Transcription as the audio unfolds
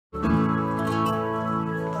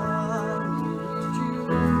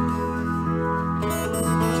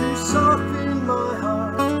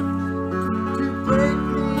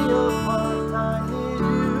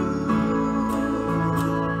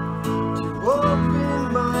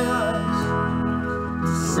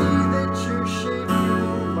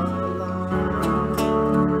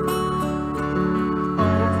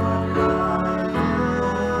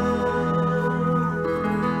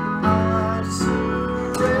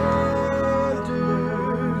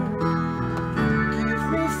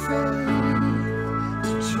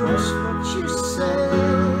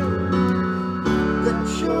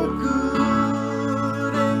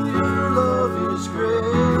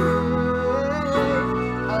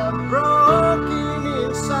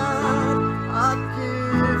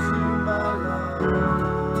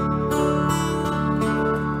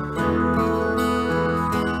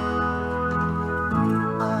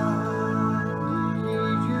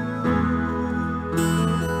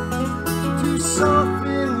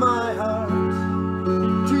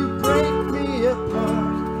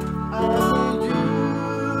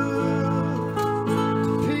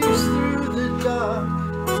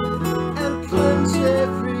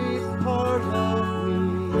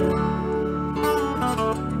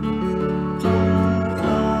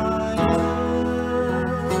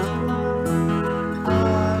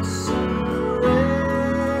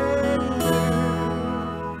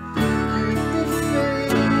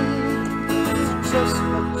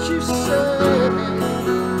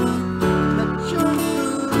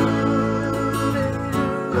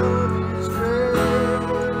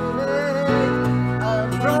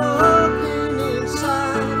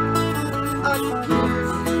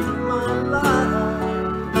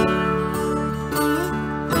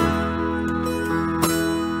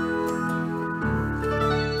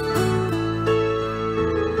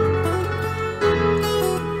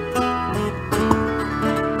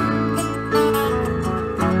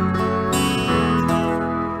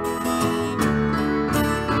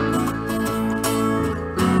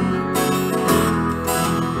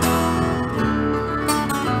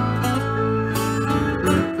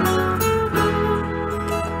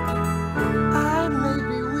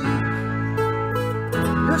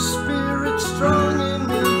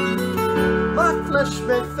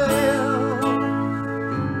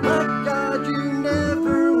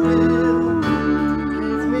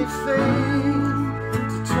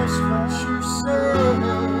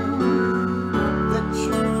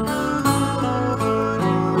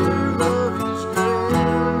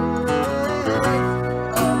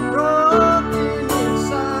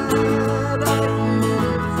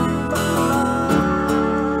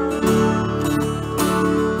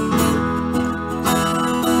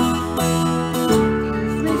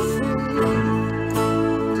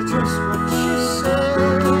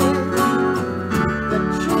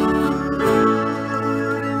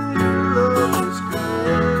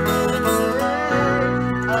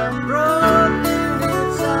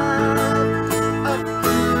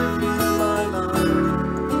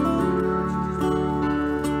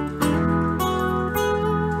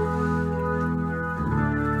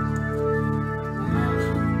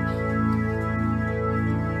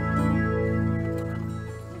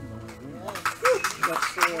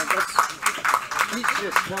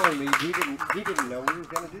just telling me he didn't know we were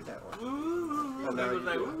going to do that one. Ooh, Oh, no, was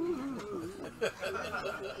like,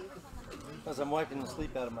 Because I'm wiping the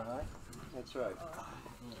sleep out of my eye. that's right.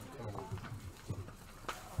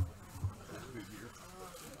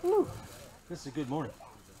 Woo. This is a good morning.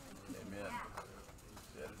 Amen.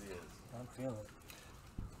 That it is. I'm feeling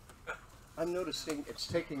it. I'm noticing it's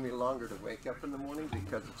taking me longer to wake up in the morning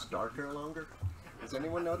because it's darker longer. Has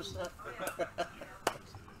anyone noticed that?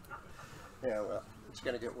 Yeah, well, it's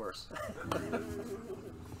going to get worse.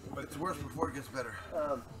 But it's worse before it gets better.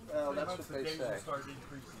 Well, that's what they say. Start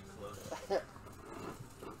increasing slowly.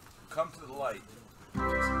 Come to the light.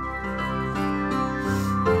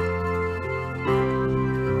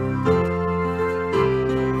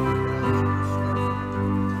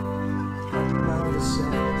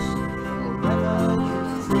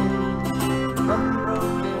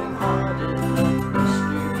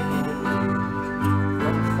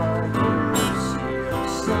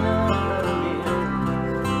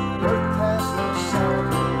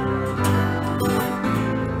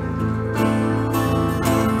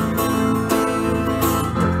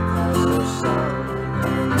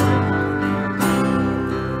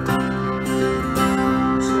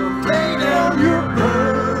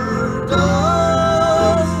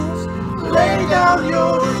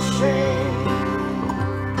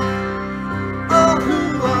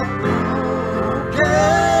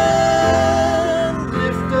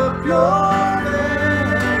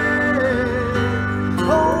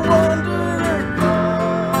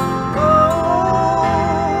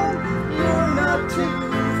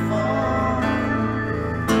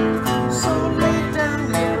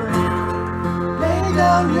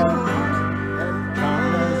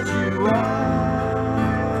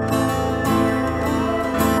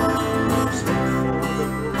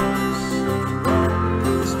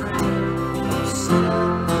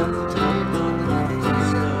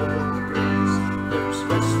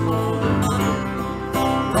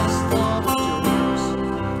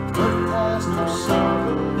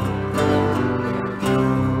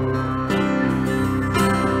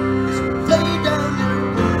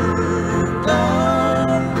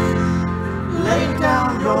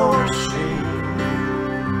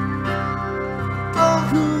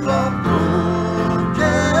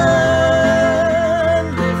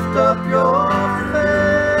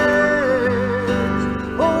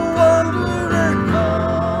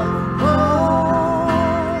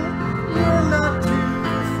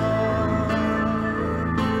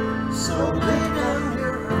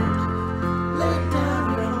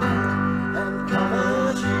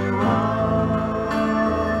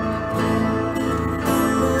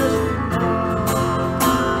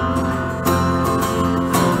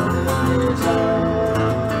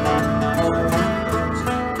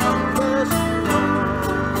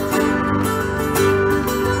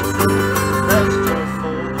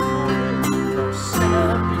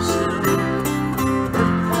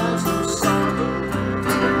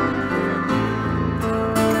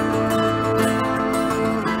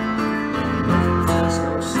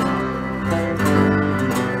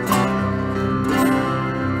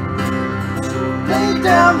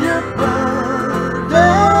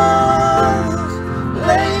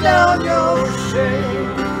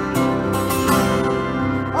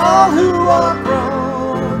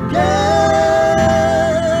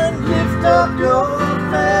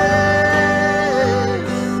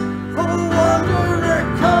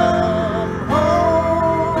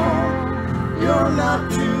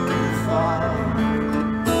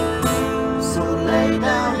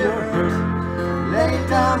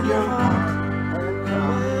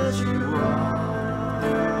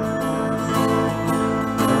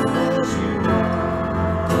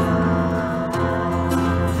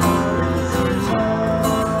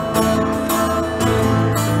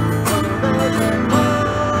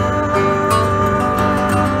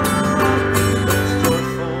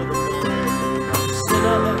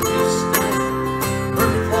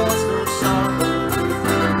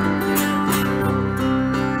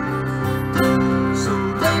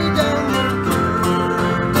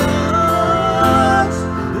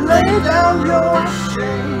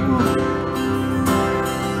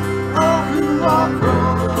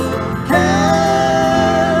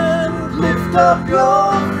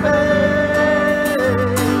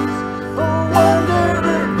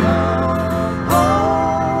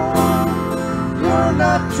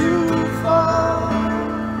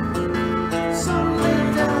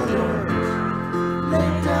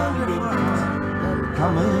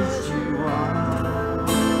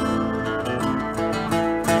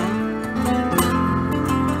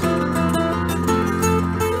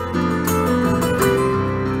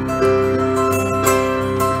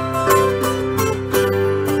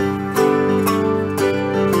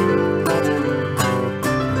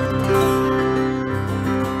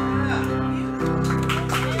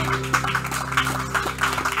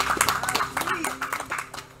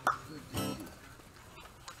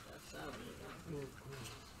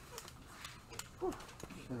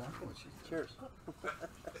 Cheers.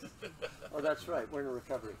 Oh, that's right. We're in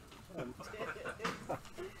recovery.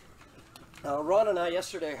 Ron and I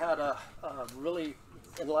yesterday had a really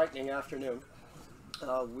enlightening afternoon.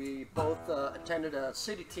 We both attended a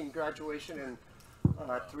city team graduation in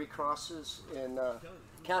Three Crosses in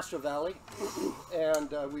Castro Valley,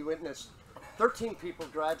 and we witnessed 13 people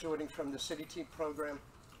graduating from the city team program.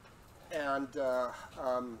 And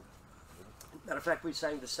matter of fact, we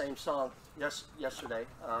sang the same song yesterday,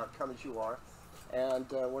 "Come As You Are."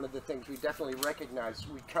 And one of the things we definitely recognize,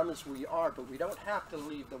 we come as we are, but we don't have to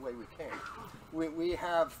leave the way we came. We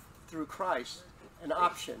have, through Christ, an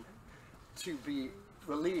option to be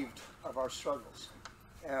relieved of our struggles.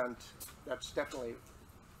 And that's definitely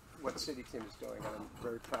what City Team is doing, and I'm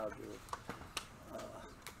very proud to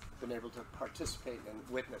have been able to participate and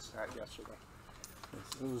witness that yesterday.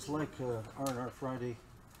 It was like R&R Friday,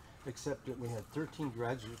 except that we had 13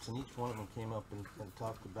 graduates, and each one of them came up and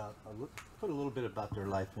talked about, put a little bit about their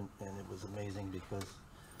life, and it was amazing because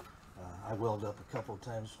I welled up a couple of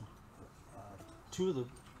times. Two of the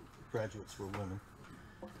graduates were women,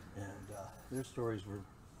 and their stories were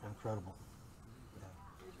incredible.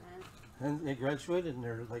 Yeah. And they graduated, and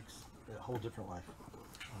they're like a whole different life.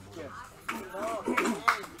 Yes.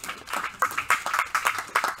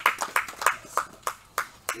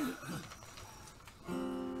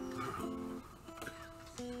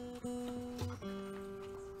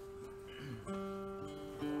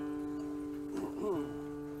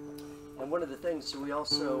 And one of the things we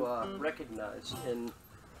also recognize in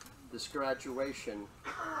this graduation,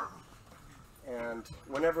 and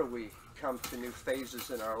whenever we come to new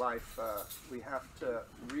phases in our life, we have to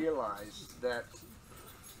realize that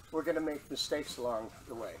we're going to make mistakes along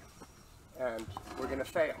the way, and we're going to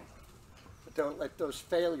fail. But don't let those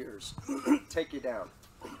failures take you down.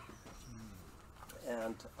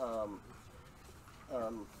 And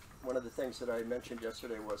one of the things that I mentioned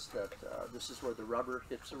yesterday was that this is where the rubber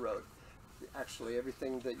hits the road. Actually,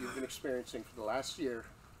 everything that you've been experiencing for the last year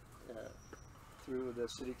through the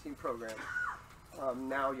City Team program,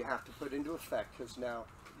 now you have to put into effect, because now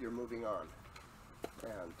you're moving on.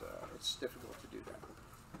 And it's difficult to do that.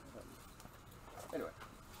 Anyway,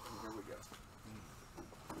 here we go.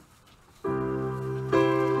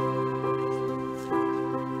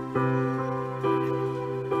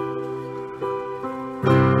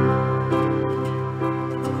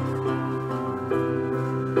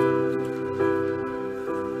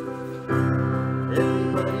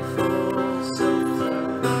 Even when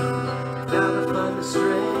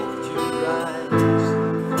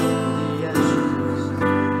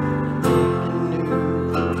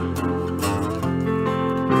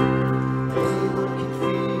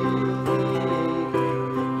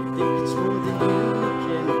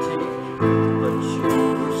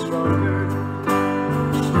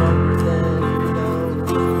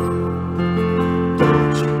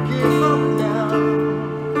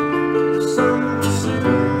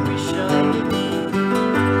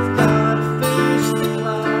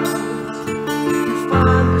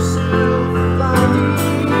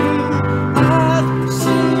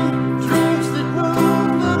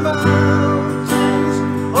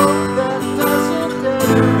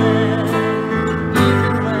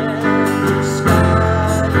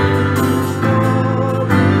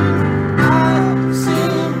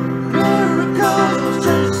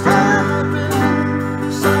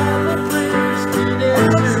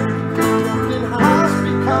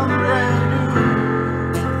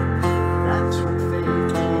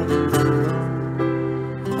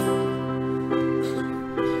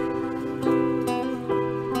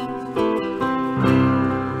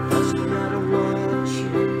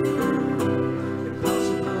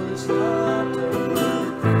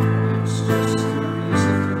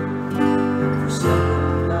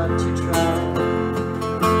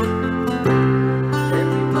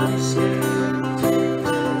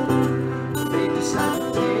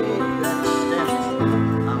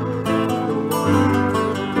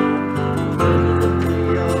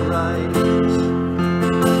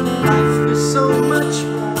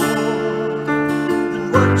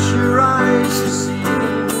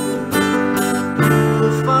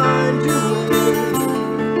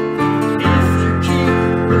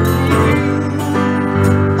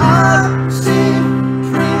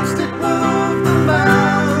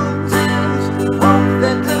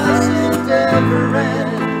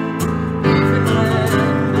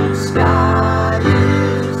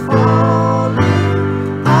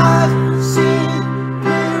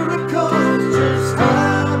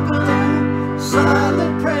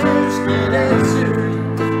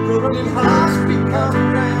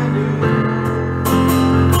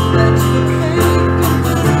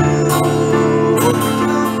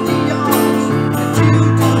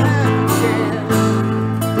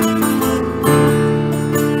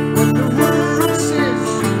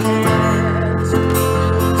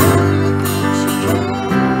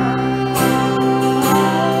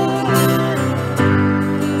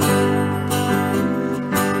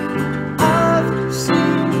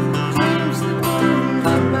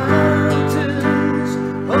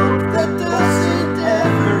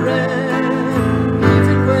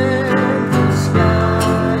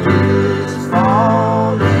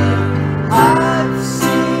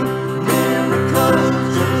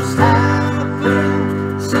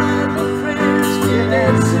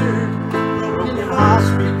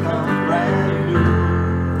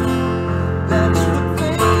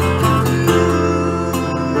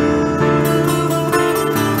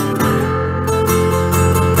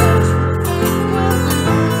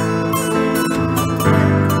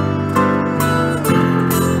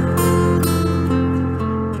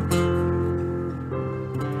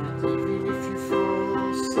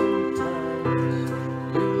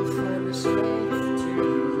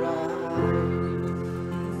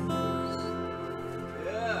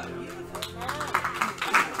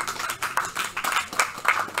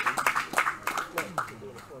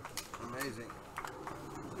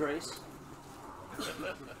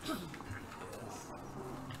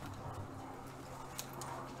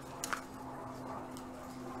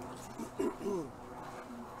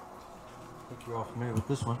think you're all familiar with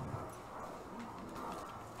this one.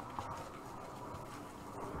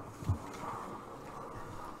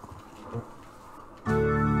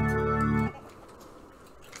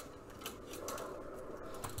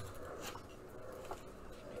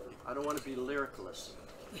 I don't want to be lyricless.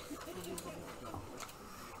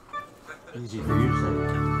 Easy for you to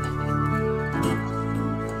say.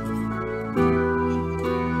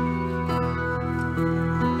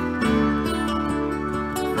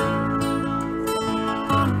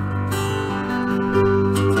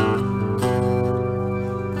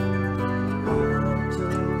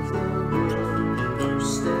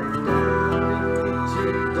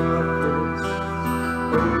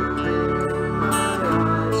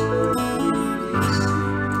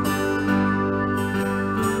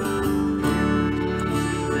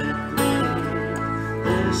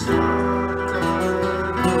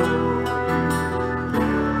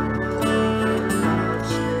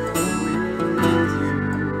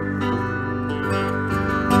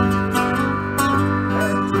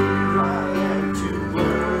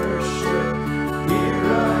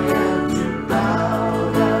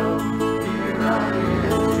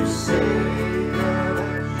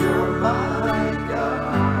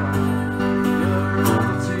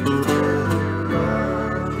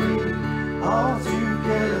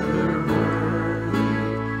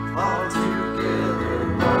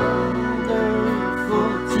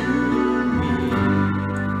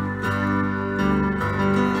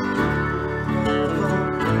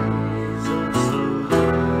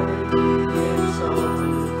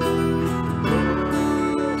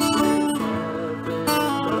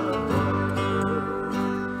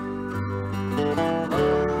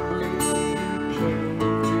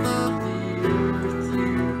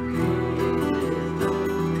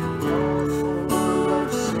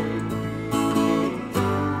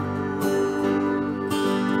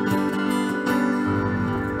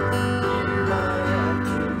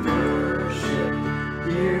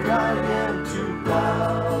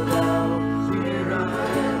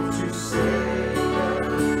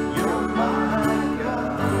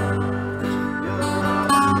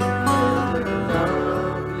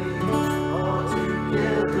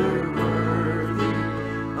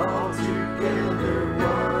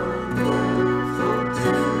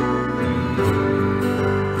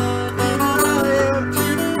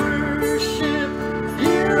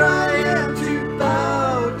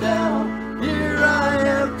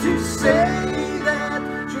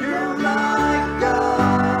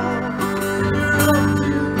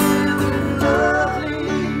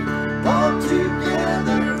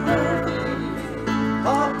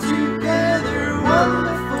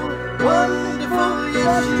 Wonderful,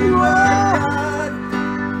 yes you are.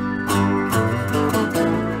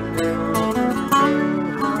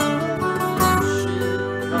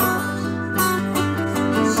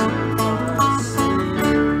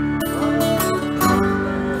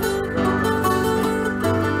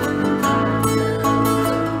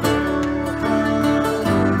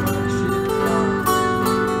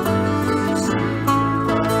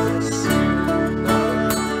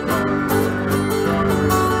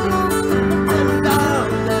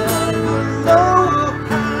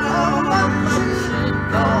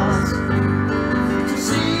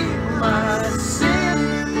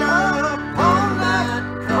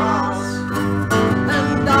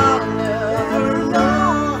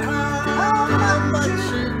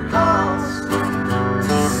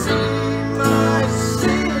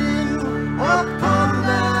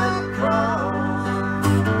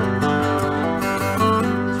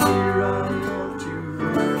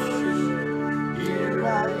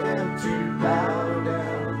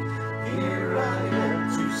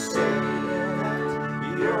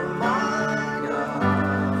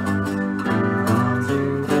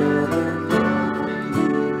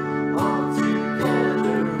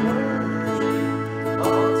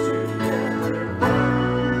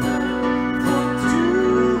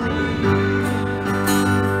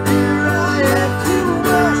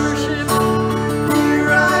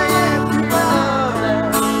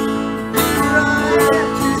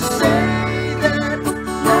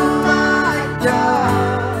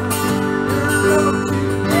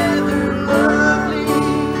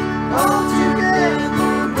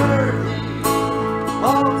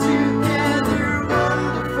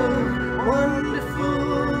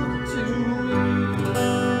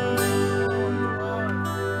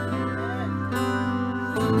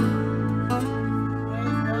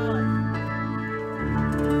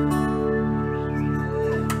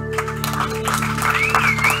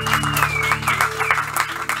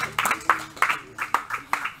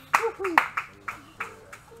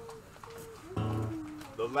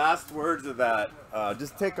 words of that,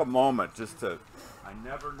 just take a moment just to, I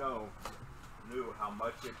never knew how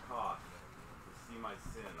much it cost to see my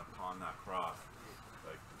sin upon that cross.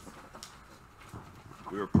 Like,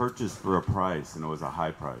 we were purchased for a price, and it was a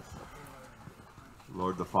high price.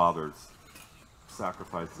 Lord the Father's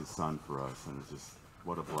sacrificed his son for us, and it's just,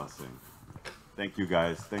 what a blessing. Thank you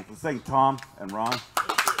guys. Let's thank Tom and Ron. It's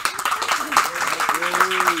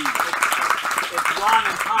Ron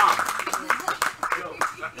and Tom.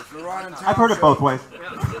 I've heard it both ways.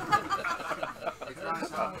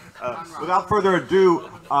 Without further ado,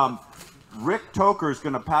 Rick Toker is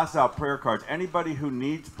going to pass out prayer cards. Anybody who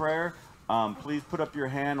needs prayer, please put up your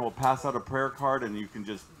hand. We'll pass out a prayer card, and you can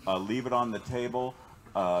just leave it on the table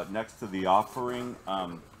next to the offering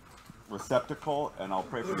receptacle, and I'll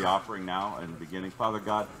pray for the offering now in the beginning. Father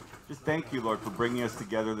God, just thank you, Lord, for bringing us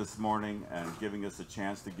together this morning and giving us a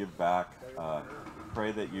chance to give back.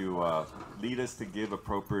 Pray that you lead us to give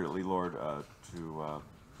appropriately, Lord, to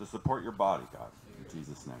support your body, God, in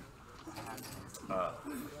Jesus' name.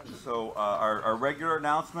 So our regular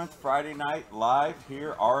announcements, Friday night live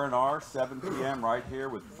here, R&R, 7 p.m. right here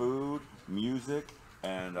with food, music,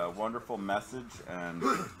 and a wonderful message and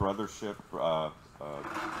brothership,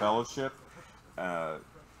 fellowship.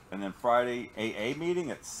 And then Friday AA meeting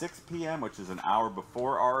at 6 p.m., which is an hour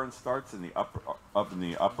before RN starts in the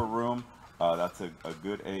upper room. That's a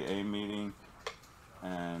good AA meeting.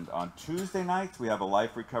 And on Tuesday nights, we have a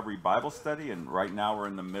Life Recovery Bible study, and right now we're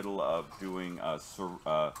in the middle of doing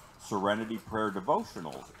Serenity Prayer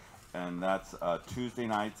Devotionals, and that's Tuesday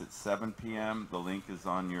nights at 7 p.m. The link is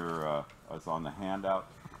on on the handout.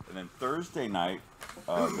 And then Thursday night,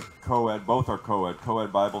 the both are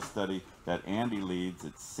co-ed Bible study that Andy leads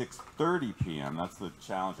at 6:30 p.m. That's the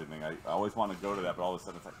challenging thing. I always want to go to that, but all of a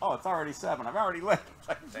sudden it's like, oh, it's already 7. I've already left.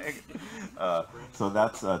 So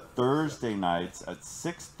that's Thursday nights at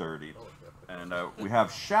 6:30. And we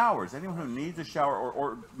have showers. Anyone who needs a shower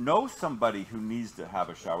or knows somebody who needs to have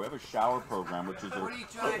a shower, we have a shower program, which is What are you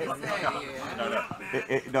trying to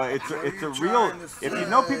say? No, it's a real. If you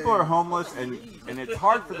know people are homeless and it's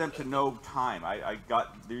hard for them to know time.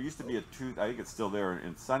 There used to be a I think it's still there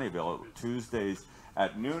in Sunnyvale, Tuesdays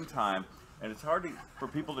at noontime, and it's hard for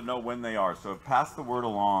people to know when they are. So pass the word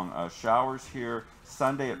along. Showers here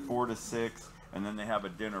Sunday at 4 to 6, and then they have a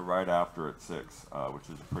dinner right after at 6, which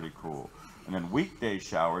is pretty cool. And then weekday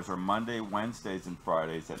showers are Monday, Wednesdays, and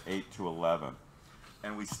Fridays at 8 to 11.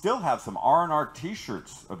 And we still have some R&R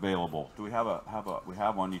T-shirts available. Do we have we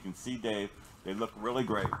have one? You can see Dave. They look really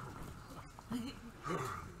great.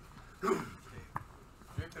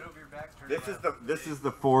 This is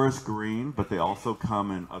the forest green, but they also come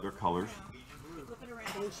in other colors.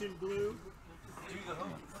 Ocean blue.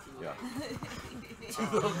 Yeah.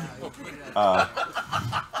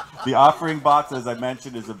 The offering box, as I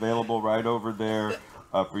mentioned, is available right over there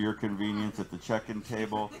for your convenience at the check-in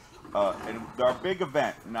table. And our big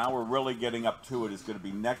event, now we're really getting up to it, is going to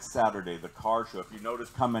be next Saturday, the car show. If you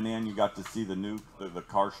notice coming in, you got to see the new the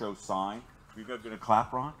car show sign. You guys going to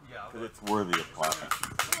clap, Ron? Yeah. Because it's worthy of clapping.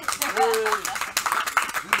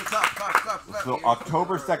 So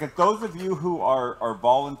October 2nd, those of you who are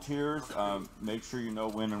volunteers, make sure you know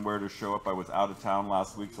when and where to show up. I was out of town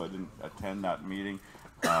last week, so I didn't attend that meeting.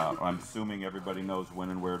 I'm assuming everybody knows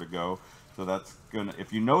when and where to go. So that's gonna.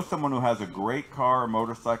 If you know someone who has a great car or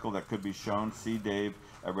motorcycle that could be shown, see Dave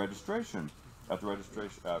at registration. At the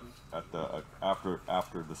registration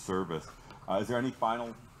after the service. Is there any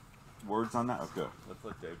final words on that? Okay, let's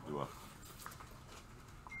let Dave do a.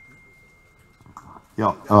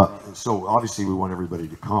 Yeah, so obviously we want everybody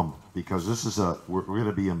to come, because this is we're going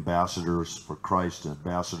to be ambassadors for Christ,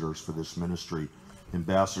 ambassadors for this ministry,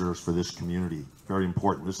 ambassadors for this community. Very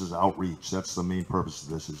important. This is outreach. That's the main purpose of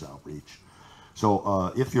this, is outreach.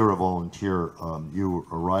 So if you're a volunteer, your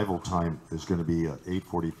arrival time is going to be at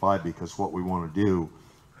 8:45, because what we want to do,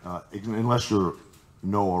 unless you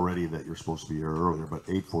know already that you're supposed to be here earlier, but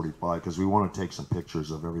 8:45, because we want to take some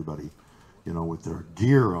pictures of everybody, you know, with their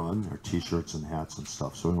gear on, their t-shirts and hats and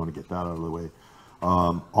stuff. So we want to get that out of the way.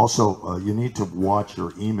 Also, you need to watch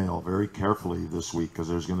your email very carefully this week, because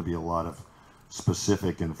there's going to be a lot of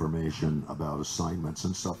specific information about assignments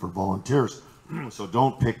and stuff for volunteers. So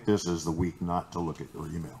don't pick this as the week not to look at your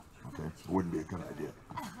email. Okay, it wouldn't be a good idea.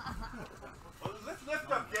 Well, let's lift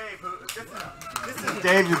up Dave. This is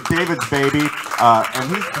David's baby, and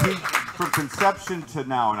he from conception to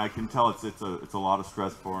now, and I can tell it's a lot of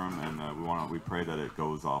stress for him, and we pray that it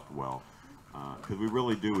goes off well. because we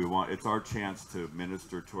really do. It's our chance to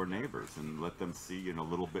minister to our neighbors and let them see, a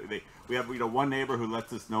little bit. We have, one neighbor who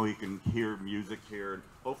lets us know he can hear music here, and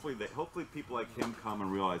hopefully people like him come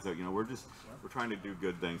and realize that, we're trying to do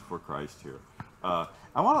good things for Christ here. I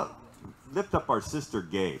want to lift up our sister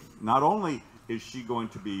Gabe. Not only is she going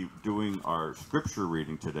to be doing our scripture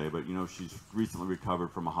reading today, but she's recently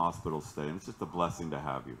recovered from a hospital stay, and it's just a blessing to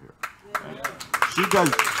have you here. And she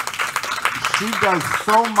does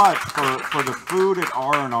so much for the food at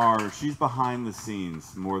R&R. She's behind the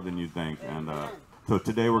scenes more than you think. And so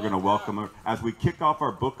today we're going to welcome her as we kick off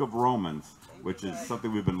our book of Romans, which is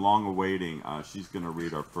something we've been long awaiting. She's going to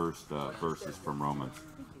read our first verses from Romans.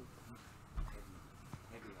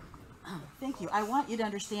 Thank you. I want you to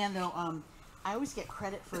understand, though, I always get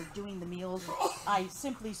credit for doing the meals. I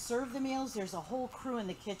simply serve the meals. There's a whole crew in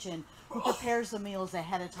the kitchen who prepares the meals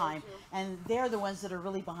ahead of time, and they're the ones that are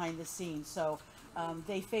really behind the scenes. So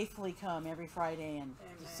they faithfully come every Friday and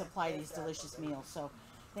supply these delicious meals. So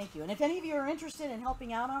thank you. And if any of you are interested in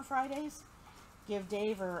helping out on Fridays, give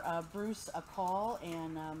Dave or Bruce a call,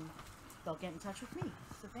 and they'll get in touch with me.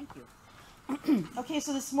 So thank you. Okay,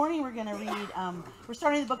 so this morning we're going to read, we're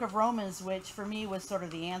starting the book of Romans, which for me was sort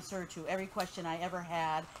of the answer to every question I ever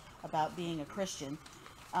had about being a Christian.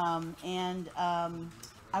 I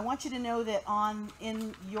want you to know that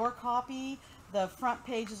in your copy, the front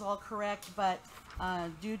page is all correct, but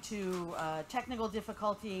due to technical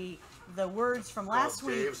difficulty, the words from last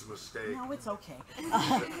week. Dave's mistake. No, it's okay.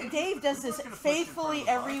 Dave does this faithfully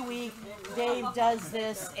every week. Dave does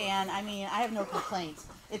this, and I have no complaints.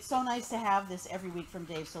 It's so nice to have this every week from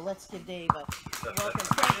Dave, so let's give Dave a welcome.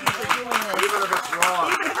 Thank you for doing this. Even if it's wrong.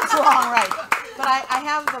 Even if it's wrong, right. But I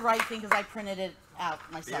have the right thing because I printed it out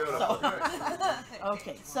myself. So.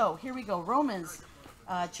 Okay, so here we go. Romans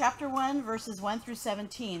chapter 1, verses 1 through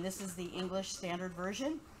 17. This is the English Standard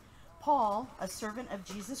Version. Paul, a servant of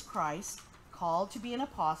Jesus Christ, called to be an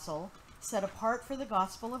apostle, set apart for the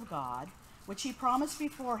gospel of God, which he promised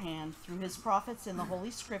beforehand through his prophets in the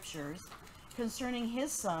Holy Scriptures, concerning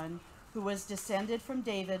his Son, who was descended from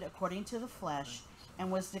David according to the flesh,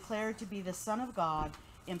 and was declared to be the Son of God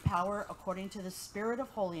in power according to the Spirit of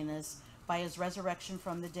holiness by his resurrection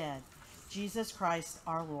from the dead, Jesus Christ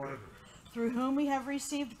our Lord, through whom we have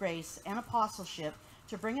received grace and apostleship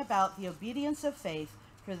to bring about the obedience of faith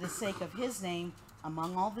for the sake of his name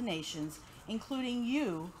among all the nations, including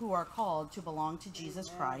you who are called to belong to Jesus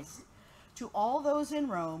Christ. To all those in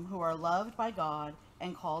Rome who are loved by God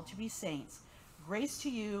and called to be saints, grace to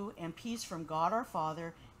you and peace from God our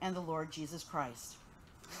Father and the Lord Jesus Christ.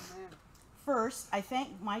 Amen. First, I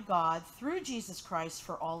thank my God through Jesus Christ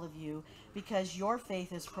for all of you, because your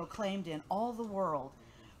faith is proclaimed in all the world.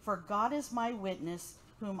 For God is my witness,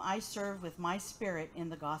 whom I serve with my spirit in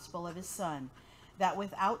the gospel of his Son, that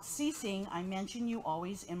without ceasing I mention you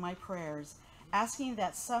always in my prayers, asking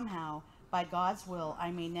that somehow, by God's will, I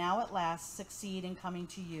may now at last succeed in coming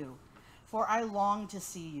to you. For I long to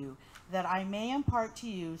see you, that I may impart to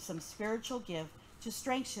you some spiritual gift to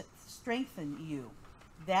strengthen you.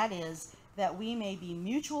 That is, that we may be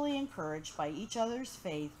mutually encouraged by each other's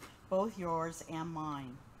faith, both yours and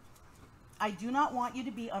mine. I do not want you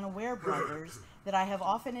to be unaware, brothers, that I have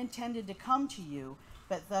often intended to come to you,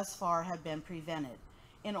 but thus far have been prevented,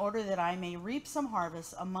 in order that I may reap some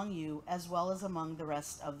harvest among you as well as among the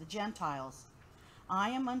rest of the Gentiles.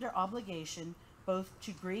 I am under obligation both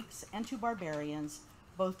to Greeks and to barbarians,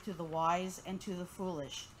 both to the wise and to the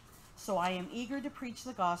foolish. So I am eager to preach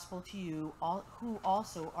the gospel to you all who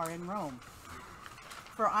also are in Rome.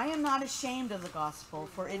 For I am not ashamed of the gospel,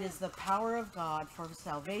 for it is the power of God for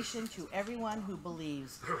salvation to everyone who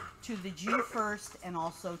believes, to the Jew first and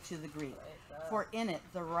also to the Greek. For in it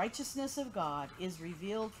the righteousness of God is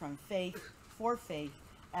revealed from faith for faith,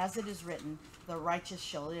 as it is written, the righteous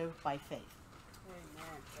shall live by faith.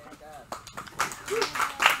 Amen. Thank God.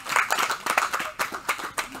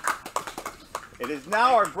 It is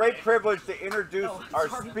now our great privilege to introduce our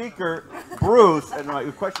speaker, Bruce. And my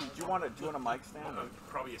question: do you want a mic stand?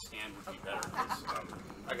 Probably a stand would be better.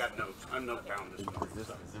 I got notes. I'm note down this one. Is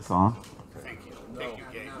this on? Thank you. Thank you,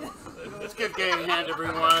 Gabe. Let's give Gabe a hand,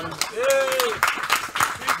 everyone.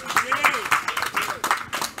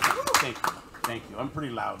 Thank you. Thank you. I'm pretty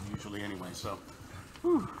loud usually anyway, so.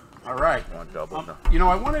 Whew. All right. I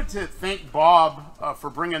wanted to thank Bob for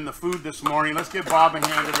bringing the food this morning. Let's give Bob a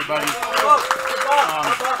hand, everybody.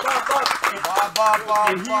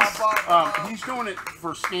 He's doing it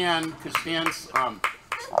for Stan, because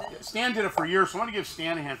Stan did it for years, so I want to give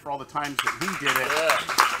Stan a hand for all the times that he did it.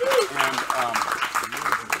 And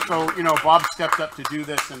so, Bob stepped up to do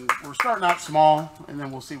this, and we're starting out small, and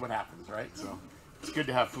then we'll see what happens, right? So it's good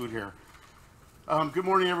to have food here. Good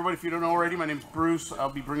morning, everybody. If you don't know already, my name is Bruce. I'll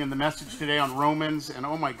be bringing the message today on Romans, and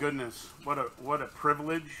oh my goodness, what a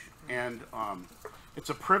privilege! And it's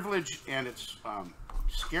a privilege, and it's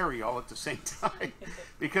scary all at the same time,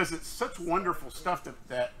 because it's such wonderful stuff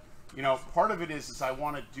that you know. Part of it is I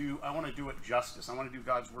want to do it justice. I want to do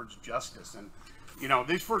God's words justice, and you know,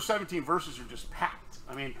 these first 17 verses are just packed.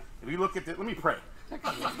 I mean, if you look at it, let me pray. Get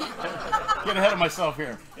ahead of myself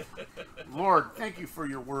here. Lord, thank you for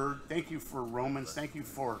your word. Thank you for Romans. Thank you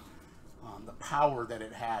for the power that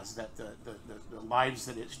it has, that the lives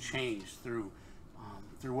that it's changed through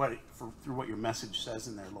what your message says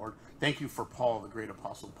in there, Lord. Thank you for Paul, the great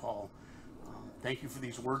apostle Paul. Thank you for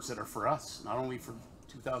these words that are for us, not only for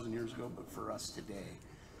 2,000 years ago, but for us today.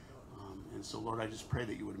 And so, Lord, I just pray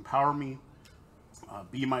that you would empower me,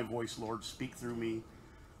 be my voice, Lord, speak through me.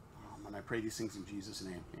 And I pray these things in Jesus'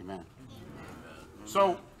 name. Amen.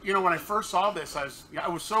 So, you know, when I first saw this,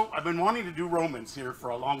 I've been wanting to do Romans here for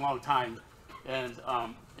a long, long time. And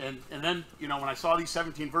then, you know, when I saw these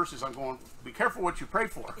 17 verses, I'm going, be careful what you pray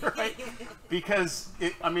for, right? Because,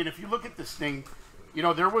 if you look at this thing, you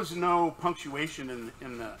know, there was no punctuation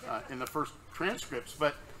in the first transcripts,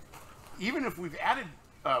 but even if we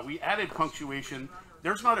added punctuation,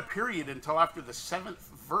 there's not a period until after the 7th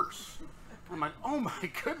verse. I'm like, oh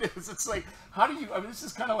my goodness! It's like, how do you? I mean, this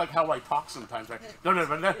is kind of like how I talk sometimes. Right? But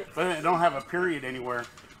I don't have a period anywhere.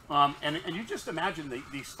 And you just imagine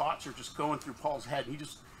these thoughts are just going through Paul's head.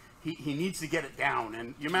 He needs to get it down.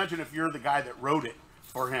 And you imagine if you're the guy that wrote it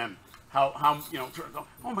for him, how you know?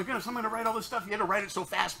 Oh my goodness! I'm going to write all this stuff. You had to write it so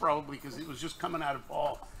fast, probably, because it was just coming out of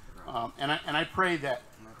Paul. And I pray that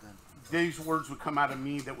these words would come out of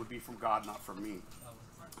me that would be from God, not from me.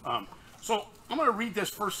 So I'm going to read this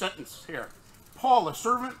first sentence here. Paul, a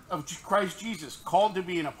servant of Christ Jesus, called to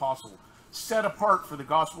be an apostle, set apart for the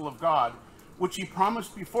gospel of God, which he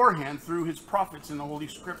promised beforehand through his prophets in the Holy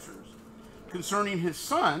Scriptures, concerning his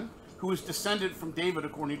Son, who was descended from David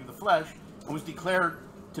according to the flesh, and was declared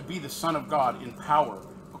to be the Son of God in power,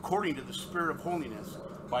 according to the Spirit of holiness,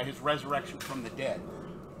 by his resurrection from the dead,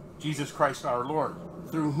 Jesus Christ our Lord,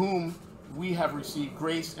 through whom we have received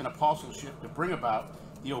grace and apostleship to bring about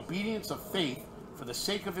the obedience of faith for the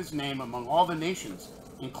sake of his name among all the nations,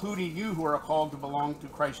 including you who are called to belong to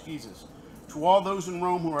Christ Jesus. To all those in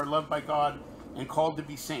Rome who are loved by God and called to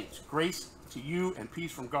be saints, grace to you and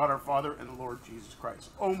peace from God our Father and the Lord Jesus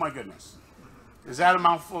Christ. Oh my goodness. Is that a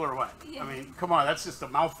mouthful or what? Yeah. I mean, come on, that's just a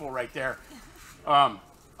mouthful right there.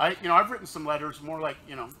 I've written some letters more like,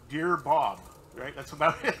 you know, Dear Bob, right? That's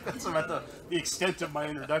about it. That's about the extent of my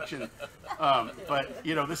introduction. But,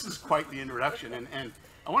 you know, this is quite the introduction. And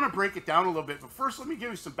I want to break it down a little bit. But first, let me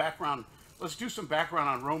give you some background. Let's do some background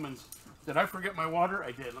on Romans. Did I forget my water?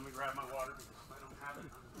 I did. Let me grab my water because I don't have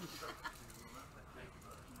it.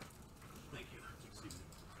 Thank you.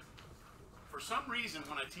 For some reason,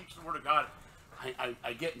 when I teach the Word of God,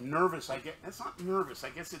 I get nervous. It's not nervous.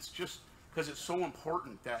 I guess it's just because it's so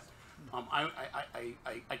important that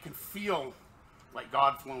I can feel like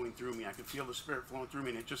God flowing through me. I can feel the Spirit flowing through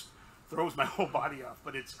me, and it just throws my whole body off.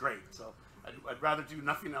 But it's great. So I'd rather do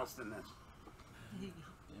nothing else than this.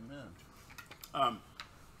 Amen.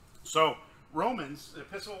 So Romans, the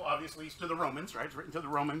epistle obviously is to the Romans, right? It's written to the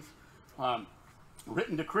Romans,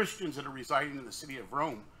 written to Christians that are residing in the city of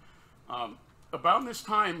Rome. About this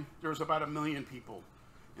time, there was about 1 million people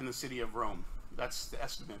in the city of Rome. That's the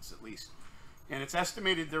estimates, at least. And it's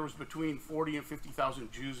estimated there was between 40 and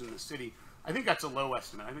 50,000 Jews in the city. I think that's a low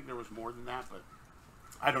estimate. I think there was more than that, but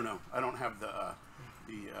I don't know. I don't have the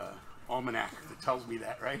almanac that tells me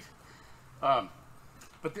that, right?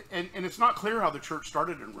 But it's not clear how the church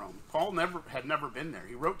started in Rome. Paul had never been there.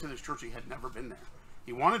 He wrote to this church. He had never been there.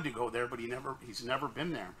 He wanted to go there, but he's never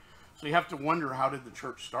been there. So you have to wonder, how did the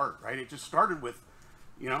church start, right? It just started with,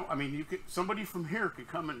 you know, I mean, somebody from here could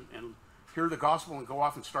come and hear the gospel and go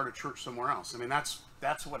off and start a church somewhere else. I mean, that's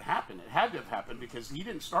what happened. It had to have happened because he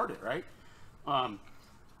didn't start it, right?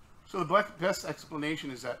 So the best explanation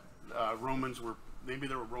is that maybe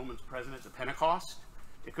there were Romans present at the Pentecost.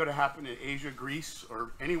 It could have happened in Asia, Greece,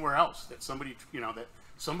 or anywhere else that somebody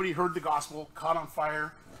heard the gospel, caught on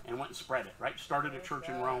fire, and went and spread it, right? Started a church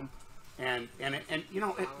in Rome. And you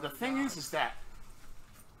know, the thing is that,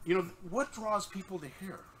 you know, what draws people to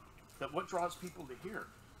hear? What draws people to hear?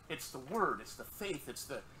 It's the word, it's the faith,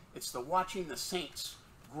 it's the watching the saints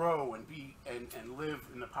grow and live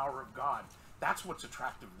in the power of God. That's what's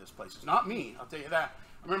attractive to this place. It's not me, I'll tell you that.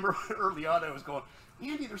 I remember early on I was going,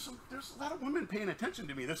 Andy, there's a lot of women paying attention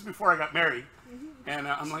to me. This is before I got married. And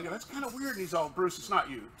I'm like, that's kind of weird. And he's all, Bruce, it's not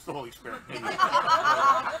you. It's the Holy Spirit. Darn,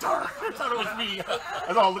 I thought it was me. I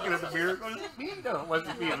was all looking at the mirror. Was it me? No, it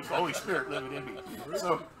wasn't me. It was the Holy Spirit living in me.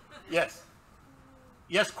 So, yes.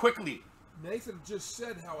 Yes, quickly. Nathan just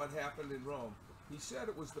said how it happened in Rome. He said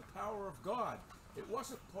it was the power of God. It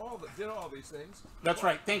wasn't Paul that did all these things. That's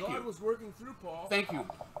right. Thank you. God was working through Paul. Thank you.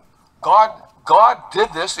 God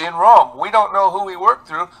did this in Rome. We don't know who he worked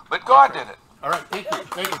through, but God did it. All right. Thank you.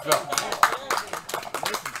 Thank you, Phil.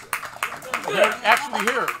 You're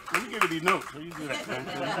actually here. Let me give you these notes. You do that, man.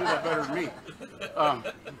 You do that better than me.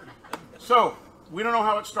 So, we don't know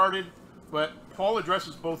how it started, but Paul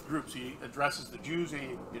addresses both groups. He addresses the Jews and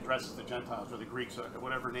he addresses the Gentiles, or the Greeks, or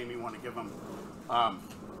whatever name you want to give them.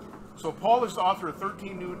 So Paul is the author of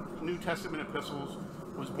 13 New Testament epistles,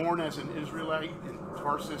 was born as an Israelite in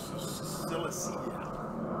Tarsus of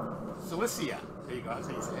Cilicia. There you go, that's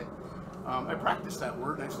how you say it. I practiced that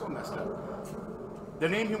word and I still messed up. The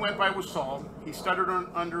name he went by was Saul. He studied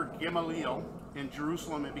under Gamaliel in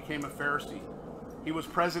Jerusalem and became a Pharisee. He was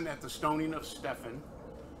present at the stoning of Stephen.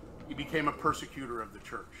 He became a persecutor of the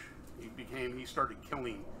church. He started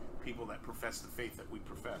killing people that profess the faith that we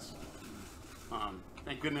profess.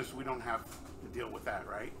 Thank goodness we don't have to deal with that,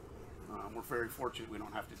 right? We're very fortunate we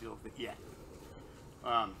don't have to deal with it yet.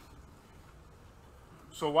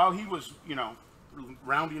 So while he was,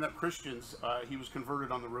 rounding up Christians, he was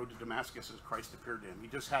converted on the road to Damascus as Christ appeared to him. He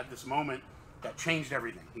just had this moment that changed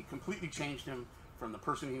everything. He completely changed him from the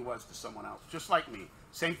person he was to someone else, just like me.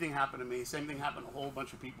 Same thing happened to me. Same thing happened to a whole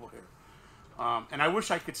bunch of people here. And I wish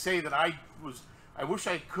I could say that I wish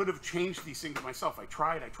I could have changed these things myself. I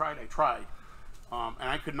tried. And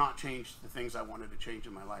I could not change the things I wanted to change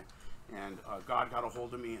in my life. And God got a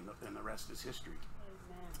hold of me, and the rest is history.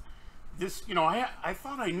 This, I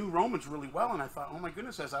thought I knew Romans really well, and I thought, oh my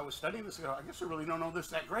goodness, as I was studying this, I guess I really don't know this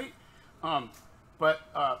that great.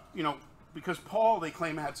 Because Paul, they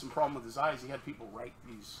claim, had some problem with his eyes, he had people write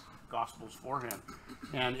these Gospels for him.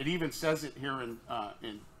 And it even says it here in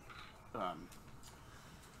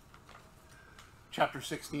chapter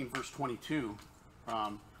 16, verse 22.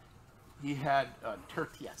 He had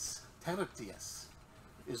Tertius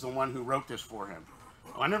is the one who wrote this for him.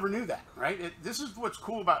 I never knew that, right? This is what's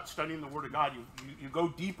cool about studying the Word of God. You go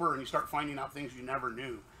deeper and you start finding out things you never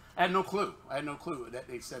knew. I had no clue that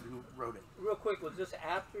they said who wrote it. Real quick, was this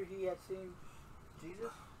after he had seen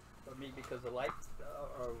Jesus? I mean, because the light,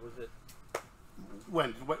 or was it?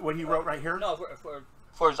 When? What he wrote right here? No,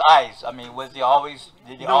 For his eyes, I mean, was he always?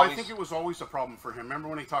 Did he always? I think it was always a problem for him. Remember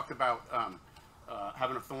when he talked about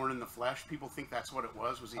having a thorn in the flesh? People think that's what it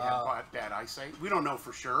was he had bad eyesight? We don't know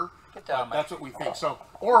for sure. That's what we think. So,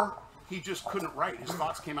 or he just couldn't write. His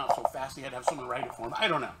thoughts came out so fast he had to have someone write it for him. I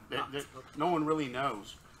don't know. No one really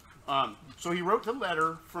knows. So he wrote the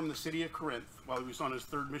letter from the city of Corinth while he was on his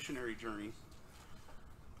third missionary journey.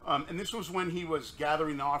 And this was when he was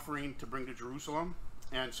gathering the offering to bring to Jerusalem.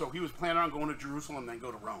 And so he was planning on going to Jerusalem and then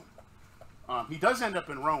go to Rome. He does end up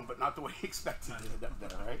in Rome, but not the way he expected to end up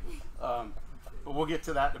there, right? But we'll get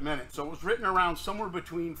to that in a minute. So it was written around somewhere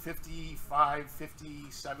between 55,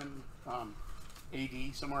 57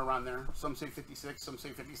 AD, somewhere around there. Some say 56, some say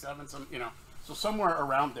 57, so somewhere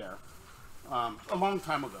around there. A long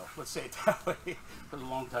time ago, let's say it that way. It was a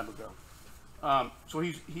long time ago. So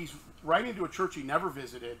he's writing to a church he never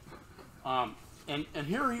visited. And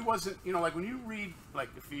here he wasn't, like when you read like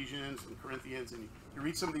Ephesians and Corinthians and you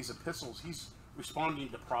read some of these epistles, he's responding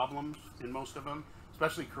to problems in most of them,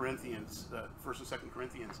 especially Corinthians, 1st and 2nd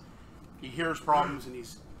Corinthians. He hears problems and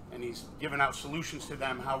he's giving out solutions to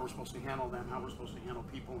them, how we're supposed to handle them, how we're supposed to handle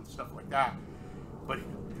people and stuff like that. But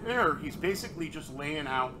here he's basically just laying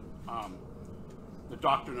out the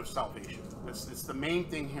doctrine of salvation. It's the main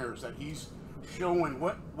thing here, is that he's showing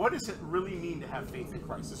what does it really mean to have faith in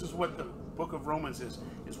Christ. This is what the book of Romans is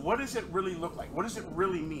what does it really look like? What does it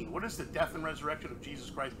really mean? What does the death and resurrection of Jesus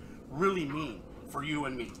Christ really mean for you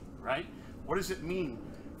and me, right? What does it mean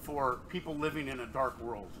for people living in a dark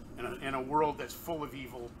world, in a world that's full of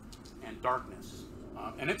evil and darkness?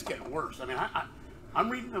 And it's getting worse. I mean, I'm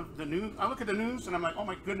reading the news. I look at the news and I'm like, oh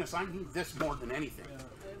my goodness, I need this more than anything.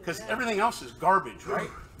 Because everything else is garbage, right?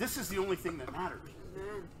 This is the only thing that matters.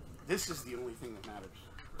 This is the only thing that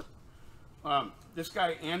matters. This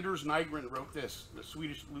guy, Anders Nygren, wrote this, the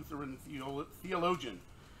Swedish Lutheran theologian.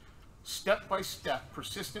 Step by step,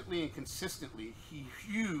 persistently and consistently, he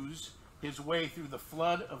hews his way through the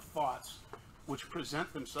flood of thoughts which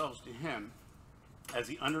present themselves to him as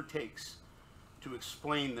he undertakes to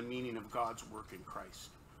explain the meaning of God's work in Christ.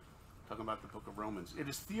 talking about the book of Romans. It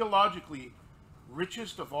is theologically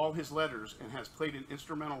richest of all his letters and has played an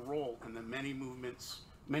instrumental role in the many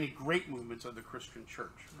great movements of the Christian church,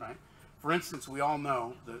 right? For instance, we all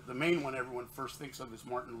know the main one everyone first thinks of is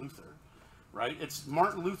Martin Luther, right? It's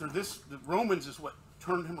Martin Luther. The Romans is what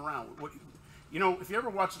turned him around. If you ever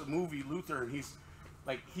watch the movie Luther, and he's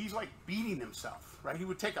like beating himself, right? He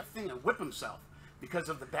would take a thing and whip himself because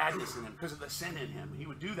of the badness in him, because of the sin in him. He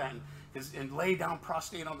would do that and lay down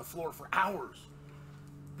prostrate on the floor for hours,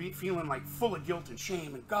 feeling like full of guilt and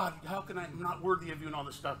shame, and God, how can I'm not worthy of you, and all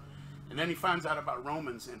this stuff. And then he finds out about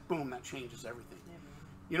Romans, and boom, that changes everything.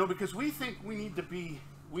 Because we think we need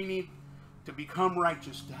to become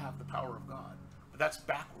righteous to have the power of God. But that's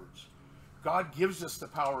backwards. God gives us the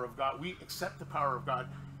power of God. We accept the power of God.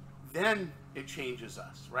 Then it changes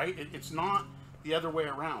us, right? It's not the other way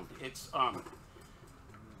around. It's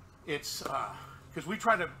because we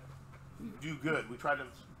try to do good. We try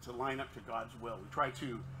to line up to God's will. We try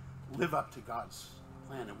to live up to God's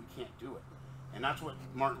plan, and we can't do it. And that's what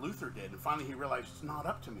Martin Luther did. And finally he realized it's not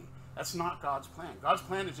up to me. That's not God's plan. God's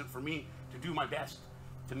plan isn't for me to do my best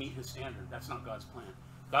to meet his standard. That's not God's plan.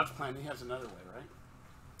 God's plan, he has another way, right?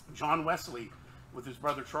 John Wesley, with his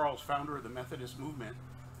brother Charles, founder of the Methodist movement,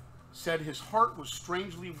 said his heart was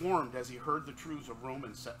strangely warmed as he heard the truths of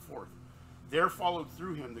Romans set forth. There followed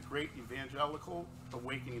through him the great evangelical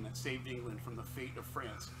awakening that saved England from the fate of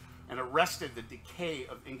France and arrested the decay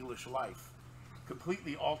of English life,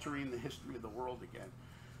 completely altering the history of the world again.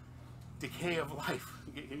 Decay of life.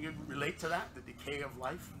 Can you relate to that? The decay of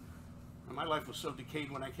life? And my life was so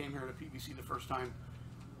decayed when I came here to PBC the first time.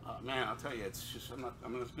 Man, I'll tell you, it's just, I'm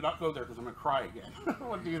going to not go there because I'm going to cry again. I don't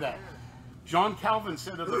want to do that. John Calvin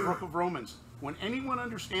said of the book of Romans, when anyone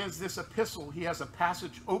understands this epistle, he has a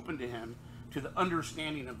passage open to him to the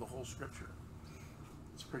understanding of the whole scripture.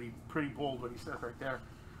 It's pretty bold what he said right there.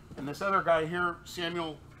 And this other guy here,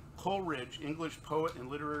 Samuel Coleridge, English poet and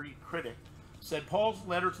literary critic, said Paul's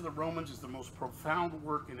letter to the Romans is the most profound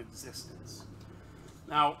work in existence.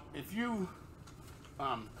 Now, if you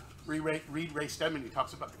read Ray Stedman, he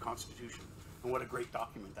talks about the Constitution and what a great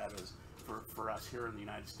document that is for us here in the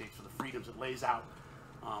United States, for the freedoms it lays out,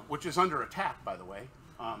 which is under attack, by the way.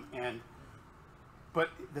 But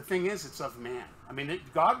the thing is, it's of man. I mean,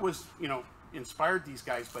 God was, inspired these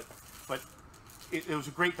guys, but it was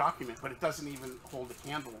a great document, but it doesn't even hold a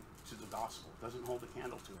candle to the gospel. It doesn't hold a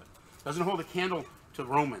candle to it. It doesn't hold a candle to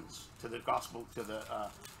Romans, to the gospel, to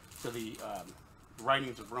the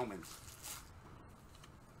writings of Romans.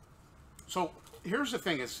 So here's the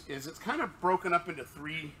thing: is it's kind of broken up into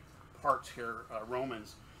three parts here,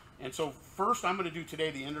 Romans. And so first, I'm going to do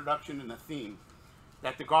today the introduction and the theme,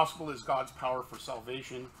 that the gospel is God's power for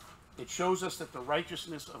salvation. It shows us that the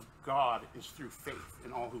righteousness of God is through faith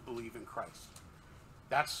in all who believe in Christ.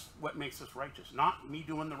 That's what makes us righteous. Not me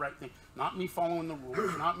doing the right thing, not me following the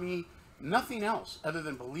rules, not me, nothing else other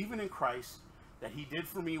than believing in Christ, that he did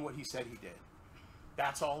for me what he said he did.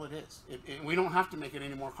 That's all it is. We don't have to make it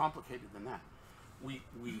any more complicated than that. We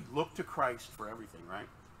look to Christ for everything, right?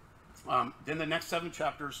 Then the next 7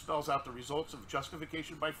 chapters spells out the results of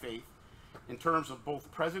justification by faith in terms of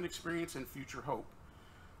both present experience and future hope.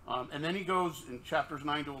 And then he goes in chapters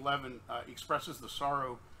 9 to 11, expresses the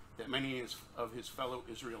sorrow that many of his fellow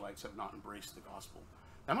Israelites have not embraced the gospel.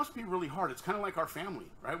 That must be really hard. It's kind of like our family,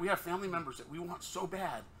 right? We have family members that we want so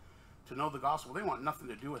bad to know the gospel. They want nothing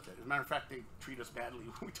to do with it. As a matter of fact, they treat us badly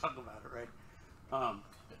when we talk about it, right?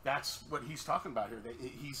 That's what he's talking about here.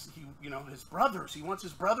 His brothers, he wants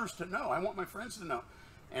his brothers to know. I want my friends to know.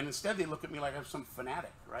 And instead they look at me like I'm some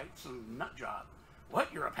fanatic, right? Some nut job.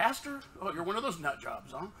 What, you're a pastor? Oh, you're one of those nut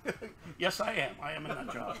jobs, huh? Yes, I am. I am a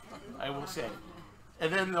nut job, I will say.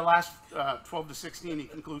 And then the last 12 to 16, he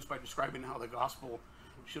concludes by describing how the gospel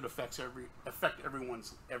should affect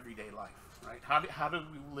everyone's everyday life, right? How do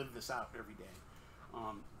we live this out every day?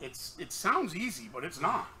 It sounds easy, but it's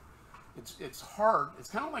not. It's hard. It's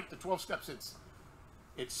kind of like the 12 steps.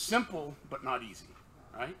 It's simple, but not easy,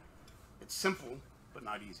 right? It's simple, but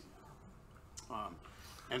not easy.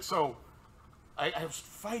 And so I was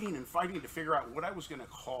fighting to figure out what I was going to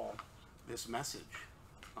call this message.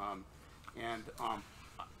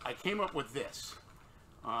 I came up with this.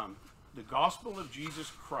 The gospel of Jesus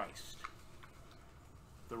Christ,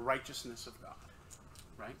 the righteousness of God,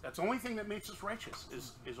 right? That's the only thing that makes us righteous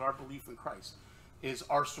is our belief in Christ, is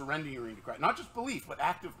our surrendering to Christ. Not just belief, but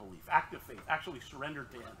active belief, active faith, actually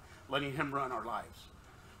surrendered to him, letting him run our lives,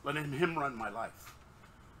 letting him run my life.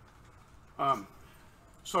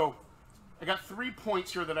 So I got 3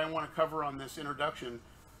 points here that I want to cover on this introduction.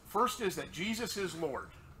 First is that Jesus is Lord.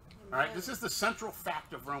 All right, this is the central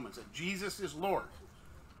fact of Romans, that Jesus is Lord.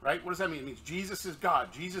 right? What does that mean? It means Jesus is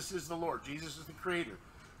God. Jesus is the Lord. Jesus is the Creator.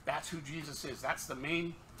 That's who Jesus is. That's the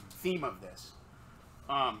main theme of this.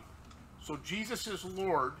 So Jesus is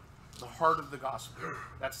Lord, the heart of the gospel.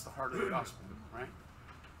 That's the heart of the gospel, right?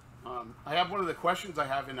 I have one of the questions I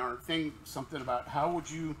have in our thing, something about how would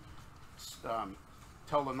you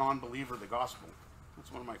tell a non-believer the gospel?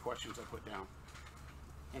 That's one of my questions I put down.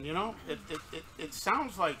 And you know, it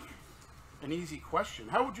sounds like an easy question.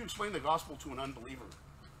 How would you explain the gospel to an unbeliever?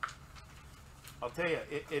 I'll tell you,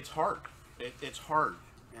 it's hard. It's hard,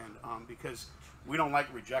 and because we don't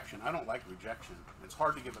like rejection. I don't like rejection. It's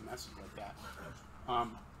hard to give a message like that.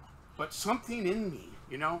 But something in me,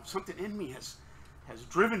 you know, something in me has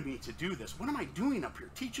driven me to do this. What am I doing up here?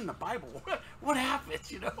 Teaching the Bible. What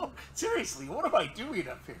happens, you know? Seriously, what am I doing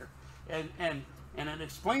up here? And it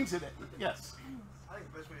explains it. Yes. I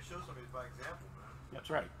think the best way to show somebody is by example, man. That's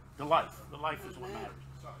right. The life is what matters.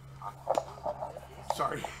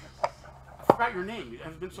 Sorry. I forgot your name. It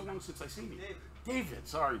has been so long since I've seen you. David.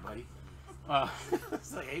 Sorry, buddy. I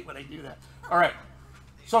hate when I do that. All right.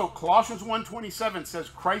 So Colossians 1:27 says,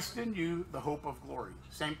 "Christ in you, the hope of glory."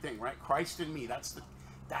 Same thing, right? Christ in me. That's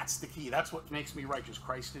the key. That's what makes me righteous.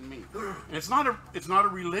 Christ in me. And it's not a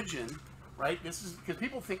religion, right? This is because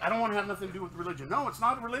people think I don't want to have nothing to do with religion. No, it's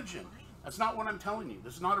not a religion. That's not what I'm telling you.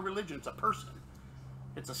 This is not a religion. It's a person.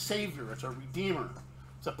 It's a savior. It's a redeemer.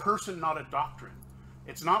 It's a person, not a doctrine.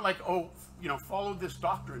 It's not like, oh, you know, follow this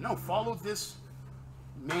doctrine. No, follow this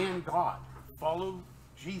man God. Follow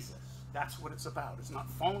Jesus. That's what it's about. It's not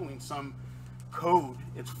following some code.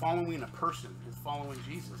 It's following a person. It's following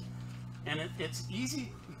Jesus. And it's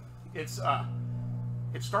easy. It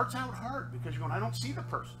starts out hard because you're going, I don't see the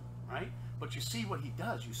person, right? But you see what he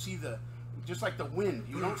does. You see just like the wind.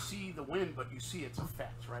 You don't see the wind, but you see its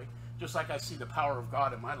effects, right? Just like I see the power of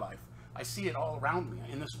God in my life. I see it all around me.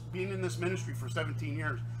 Being in this ministry for 17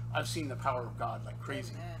 years, I've seen the power of God like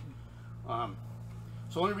crazy.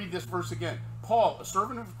 So let me read this verse again. Paul, a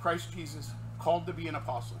servant of Christ Jesus, called to be an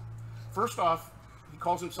apostle. First off, he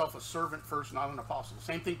calls himself a servant first, not an apostle.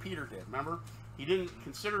 Same thing Peter did, remember? He didn't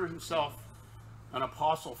consider himself an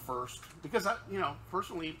apostle first, because,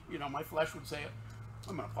 personally, my flesh would say,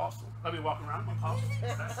 I'm an apostle. I'd be walking around, I'm an apostle.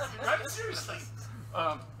 Right? Seriously.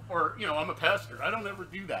 Or, I'm a pastor. I don't ever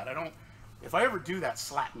do that. If I ever do that,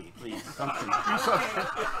 slap me, please. Something. Do something.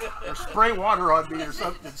 Or spray water on me or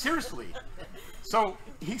something. Seriously. So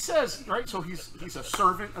he says, right, so he's a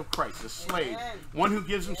servant of Christ, a slave, one who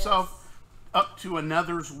gives himself up to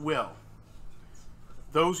another's will.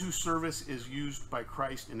 Those whose service is used by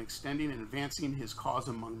Christ in extending and advancing his cause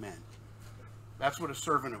among men. That's what a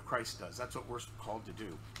servant of Christ does. That's what we're called to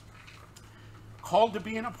do. Called to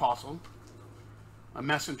be an apostle, a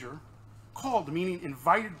messenger. Called, meaning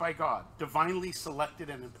invited by God, divinely selected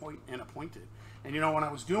and appointed. And when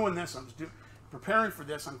I was doing this, preparing for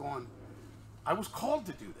this, I'm going, I was called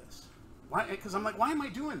to do this. Why? Because I'm like, why am I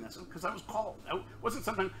doing this? Because I was called. I wasn't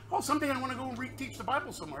something, someday I want to go and teach the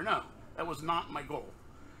Bible somewhere. No, that was not my goal.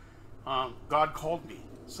 God called me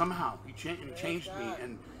somehow. He changed me,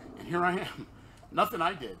 and here I am. Nothing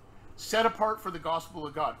I did. Set apart for the gospel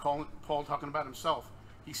of God. Paul talking about himself.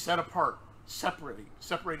 He's set apart,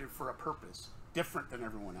 separated for a purpose, different than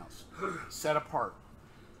everyone else. Set apart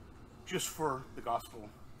just for the gospel.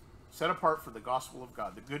 Set apart for the gospel of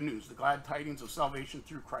God, the good news, the glad tidings of salvation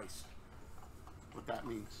through Christ. What that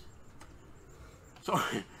means. So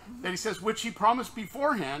then he says, which he promised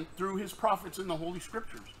beforehand through his prophets in the Holy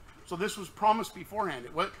Scriptures. So this was promised beforehand.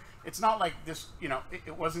 It's not like this,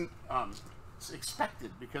 it wasn't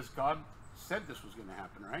expected, because God said this was going to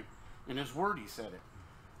happen, right? In his word he said it.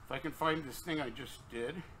 If I can find this thing I just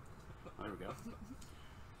did. There we go.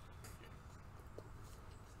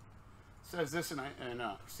 It says this in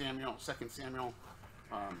Samuel, 2 Samuel.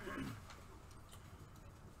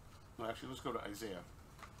 Actually, let's go to Isaiah.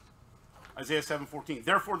 Isaiah 7:14.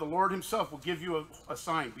 Therefore the Lord himself will give you a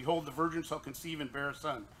sign. Behold, the virgin shall conceive and bear a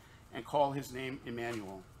son, and call his name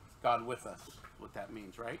Emmanuel, God with us. What that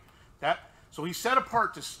means, right? So he's set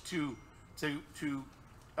apart to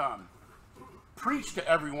preach to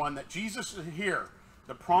everyone that Jesus is here.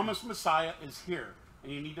 The promised Messiah is here,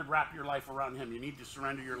 and you need to wrap your life around him. You need to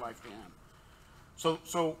surrender your life to him.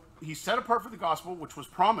 So he's set apart for the gospel, which was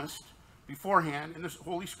promised beforehand in the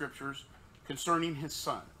Holy Scriptures concerning his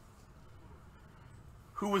son,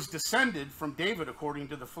 who was descended from David according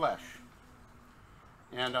to the flesh.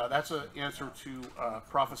 And that's an answer to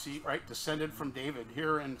prophecy, right? Descended from David.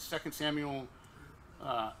 Here in 2 Samuel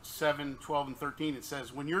 7, 12, and 13, it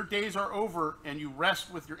says, when your days are over and you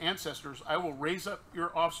rest with your ancestors, I will raise up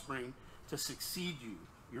your offspring to succeed you,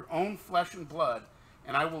 your own flesh and blood,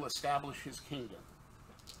 and I will establish his kingdom.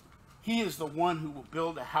 He is the one who will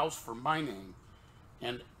build a house for my name,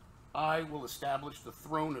 and I will establish the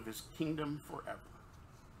throne of his kingdom forever.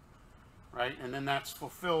 Right? And then that's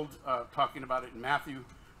fulfilled, talking about it in Matthew,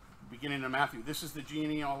 beginning of Matthew. This is the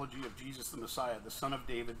genealogy of Jesus the Messiah, the son of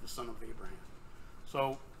David, the son of Abraham.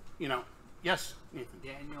 So, you know, yes, Nathan.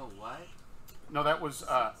 Daniel what? No, that was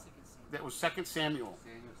 2 Samuel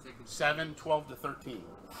 7:12 to 13.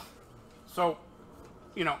 So,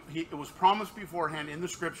 you know, it was promised beforehand in the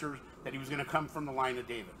scriptures that he was going to come from the line of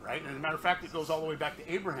David, right? And as a matter of fact, it goes all the way back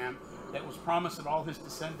to Abraham, that was promised that all his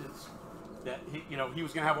descendants, that he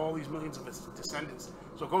was going to have all these millions of his descendants.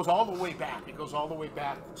 So it goes all the way back. It goes all the way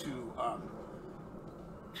back to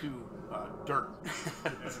dirt.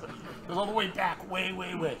 It goes all the way back,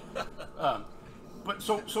 way. But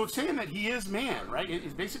so it's saying that he is man, right?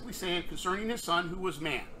 It's basically saying concerning his son, who was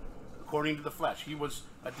man, according to the flesh. He was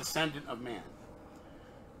a descendant of man.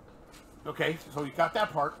 Okay, so you got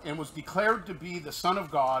that part, and was declared to be the Son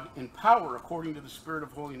of God in power according to the Spirit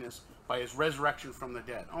of holiness by his resurrection from the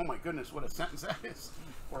dead. Oh my goodness, what a sentence that is,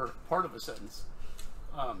 or part of a sentence.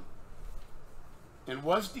 And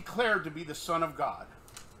was declared to be the Son of God,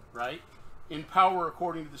 right? In power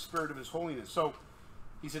according to the Spirit of his holiness. So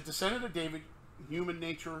he's a descendant of David, human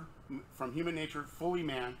nature, from human nature, fully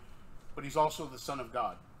man, but he's also the Son of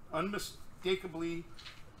God. Unmistakably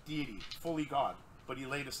deity, fully God. But he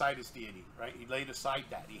laid aside his deity, right? He laid aside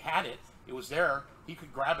that. He had it. It was there. He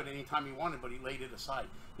could grab it anytime he wanted, but he laid it aside.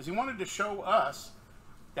 Because he wanted to show us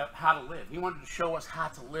how to live. He wanted to show us how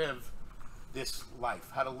to live this life,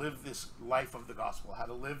 how to live this life of the gospel, how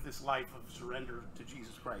to live this life of surrender to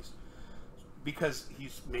Jesus Christ. Because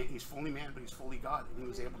he's fully man, but he's fully God, and he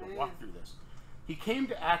was able to walk through this. He came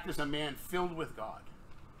to act as a man filled with God,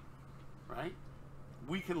 right?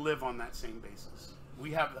 We can live on that same basis.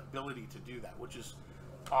 We have the ability to do that, which is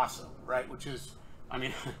awesome, right? Which is, I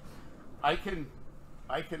mean, I can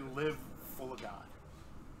live full of God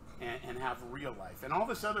and have real life. And all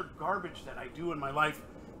this other garbage that I do in my life,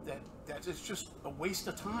 that is just a waste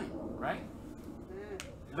of time, right?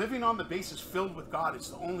 Living on the basis filled with God is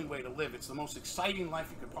the only way to live. It's the most exciting life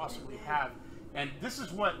you could possibly have. And this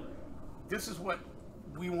is what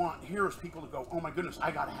we want here is people to go, oh my goodness,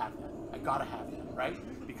 I gotta have that. I gotta have that,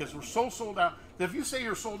 right? Because we're so sold out. If you say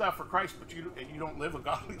you're sold out for Christ, but you don't live a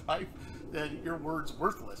godly life, then your word's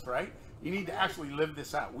worthless, right? You need to actually live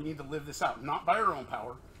this out. We need to live this out, not by our own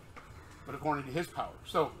power, but according to his power.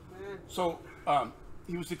 So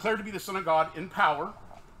he was declared to be the Son of God in power,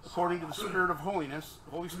 according to the Spirit of holiness,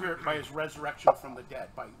 the Holy Spirit, by his resurrection from the dead,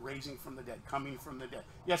 by raising from the dead, coming from the dead.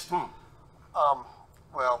 Yes, Tom?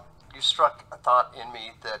 Well, you struck a thought in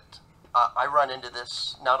me that I run into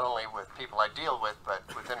this not only with people I deal with, but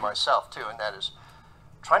within myself too, and that is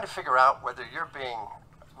trying to figure out whether you're being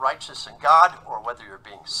righteous in God or whether you're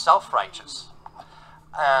being self-righteous.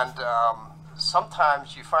 And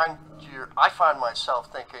sometimes I find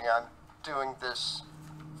myself thinking I'm doing this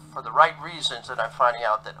for the right reasons, and I'm finding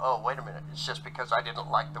out that, oh, wait a minute, it's just because I didn't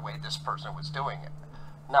like the way this person was doing it.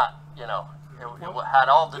 Not, it had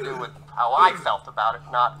all to do with how I felt about it,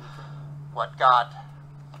 not what God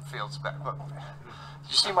feels about.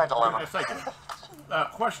 You see my dilemma?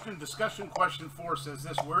 Discussion question 4 says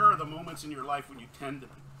this: where are the moments in your life when you tend to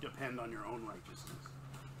depend on your own righteousness?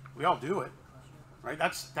 We all do it, right?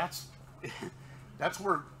 That's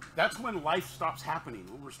when life stops happening.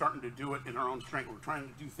 When we're starting to do it in our own strength. We're trying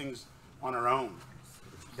to do things on our own.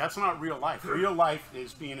 That's not real life. Real life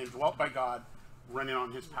is being indwelt by God, running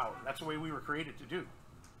on his power. That's the way we were created to do.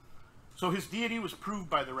 So his deity was proved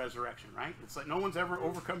by the resurrection, right? It's like no one's ever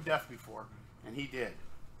overcome death before, and he did.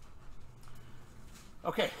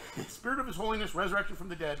 Okay, Spirit of his holiness, resurrection from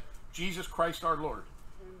the dead, Jesus Christ our Lord.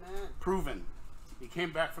 Amen. Proven. He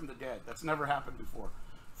came back from the dead. That's never happened before.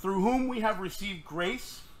 Through whom we have received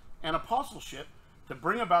grace and apostleship to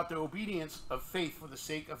bring about the obedience of faith for the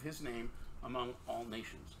sake of his name among all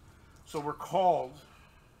nations. So we're called.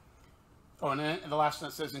 Oh, and then the last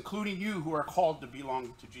sentence says, including you who are called to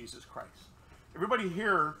belong to Jesus Christ. Everybody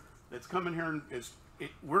here that's coming here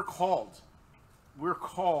we're called. We're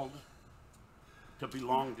called to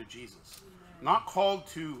belong to Jesus. Not called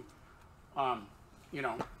to,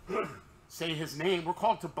 say his name. We're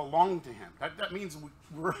called to belong to him. That means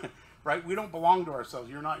we're, right? We don't belong to ourselves.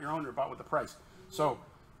 You're not your own. You're bought with a price. So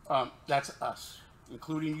that's us,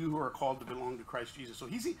 including you who are called to belong to Christ Jesus. So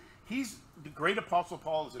he's the great apostle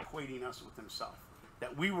Paul is equating us with himself,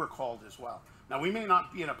 that we were called as well. Now we may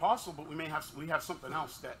not be an apostle, but we have something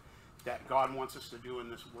else that God wants us to do in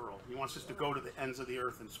this world. He wants us to go to the ends of the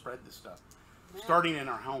earth and spread this stuff, starting in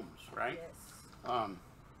our homes, right?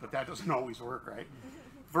 But that doesn't always work, right?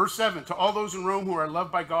 Verse 7, to all those in Rome who are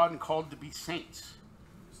loved by God and called to be saints.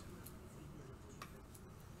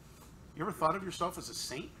 You ever thought of yourself as a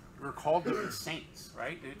saint? We're called to be saints,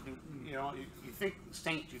 right? You know, you think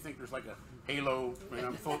saints, you think there's like a halo, and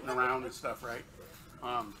I'm floating around and stuff, right?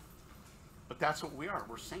 But that's what we are.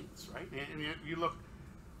 We're saints, right? And you look,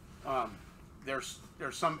 there's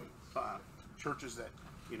some churches that,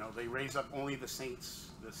 you know, they raise up only the saints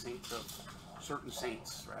of certain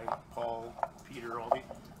saints, right? Paul, Peter, all these,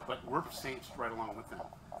 but we're saints right along with them.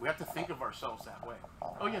 We have to think of ourselves that way.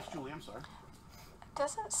 Oh yes, Julie, I'm sorry.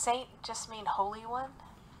 Doesn't saint just mean holy one?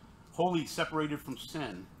 Holy, separated from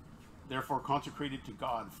sin, therefore consecrated to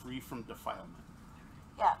God, free from defilement.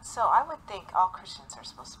 Yeah, so I would think all Christians are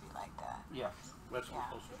supposed to be like that. Yes, that's what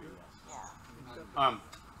we're supposed to do. Yeah.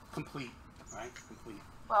 Complete, right? Complete.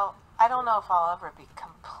 Well, I don't know if I'll ever be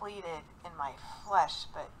completed in my flesh,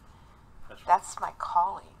 but that's my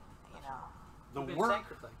calling, you know. The work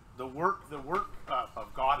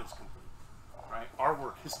of God is complete, right? Our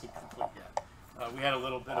work isn't complete yet. We had a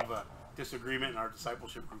little bit of a disagreement in our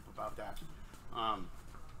discipleship group about that.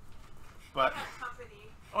 But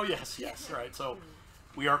oh yes, right. So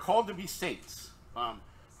we are called to be saints.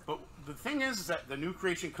 But the thing is that the new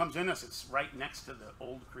creation comes in us. It's right next to the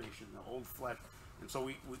old creation, the old flesh, and so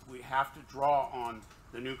we have to draw on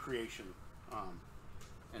the new creation,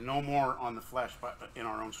 and no more on the flesh, but in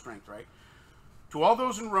our own strength, right? To all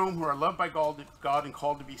those in Rome who are loved by God and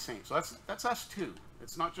called to be saints. So that's us too.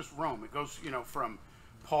 It's not just Rome. It goes, you know, from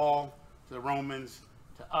Paul to the Romans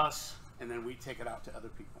to us, and then we take it out to other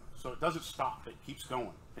people. So it doesn't stop. It keeps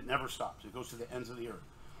going. It never stops. It goes to the ends of the earth.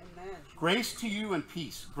 Amen. Grace to you and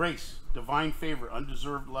peace. Grace, divine favor,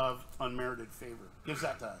 undeserved love, unmerited favor. Gives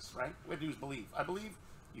that to us, right? What we do is believe. I believe,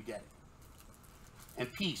 you get it.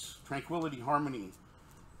 And peace, tranquility, harmony,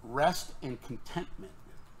 rest, and contentment.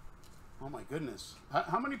 Oh my goodness.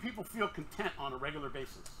 How many people feel content on a regular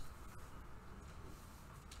basis?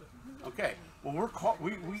 Okay. Well, we're called.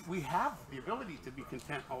 We have the ability to be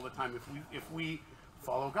content all the time if we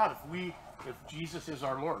follow God. If Jesus is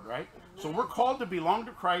our Lord, right? So we're called to belong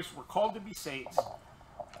to Christ. We're called to be saints.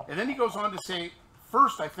 And then he goes on to say,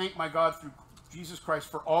 first, I thank my God through Jesus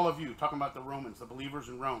Christ for all of you, talking about the Romans, the believers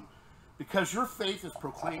in Rome, because your faith is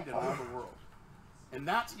proclaimed in all the world. And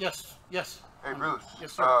that's, yes. Hey, Bruce.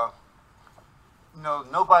 Yes, sir. You know,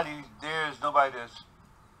 nobody that's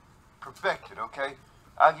perfected, okay?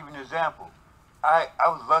 I'll give you an example. I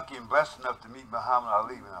was lucky and blessed enough to meet Muhammad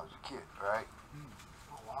Ali when I was a kid, right?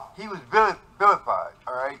 Oh, wow. He was vilified,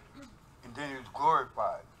 all right? And then he was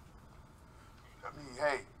glorified. I mean,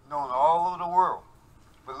 hey, known all over the world.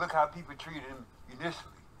 But look how people treated him initially.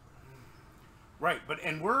 Right,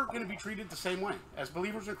 and we're going to be treated the same way. As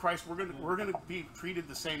believers in Christ, we're going to be treated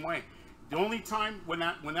the same way. The only time when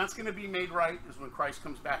that's going to be made right is when Christ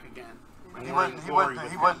comes back again. He wasn't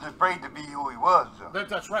afraid to be who he was, though.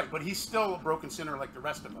 That's right, but he's still a broken sinner like the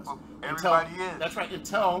rest of us. Well, everybody is. That's right,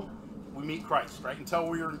 until we meet Christ, right? Until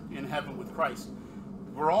we're in heaven with Christ.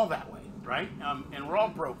 We're all that way, right? And we're all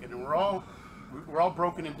broken, and we're all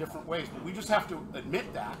broken in different ways, but we just have to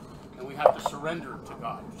admit that, and we have to surrender to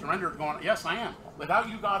God. Surrender to going, yes, I am. Without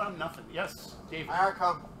you, God, I'm nothing. Yes, David.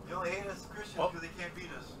 They only hate us Christians because they can't beat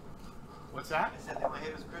us. What's that? I said they only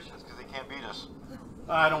hate us Christians because they can't beat us.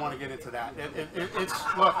 I don't want to get into that.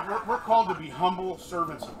 Look, we're called to be humble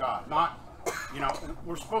servants of God. Not, you know,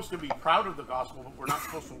 we're supposed to be proud of the gospel, but we're not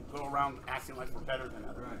supposed to go around acting like we're better than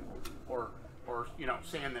others, or you know,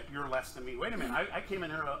 saying that you're less than me. Wait a minute, I came in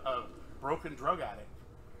here a broken drug addict,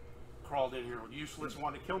 crawled in here useless,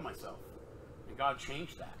 wanted to kill myself, and God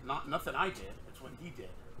changed that. Nothing I did. It's what He did,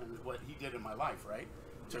 and what He did in my life, right?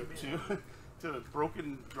 To a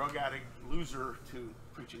broken drug addict loser to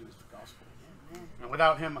preaching this gospel. And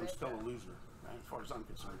without Him, I'm still a loser, right, as far as I'm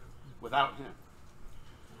concerned. Without Him.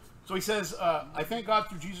 So he says, I thank God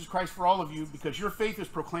through Jesus Christ for all of you, because your faith is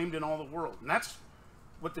proclaimed in all the world. And that's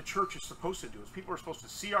what the church is supposed to do. Is people are supposed to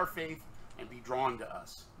see our faith and be drawn to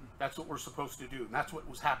us. That's what we're supposed to do. And that's what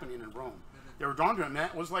was happening in Rome. They were drawn to Him.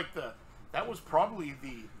 That was probably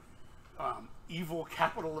the evil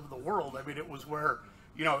capital of the world. I mean, it was where,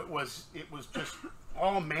 you know, it was just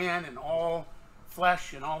all man and all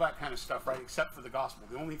flesh and all that kind of stuff, right? Except for the gospel.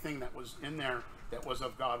 The only thing that was in there that was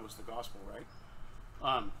of God was the gospel, right?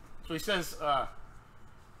 So he says,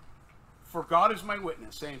 for God is my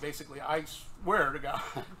witness, saying basically, I swear to God,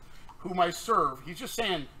 whom I serve. He's just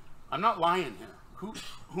saying, I'm not lying here.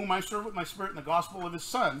 Whom I serve with my spirit in the gospel of His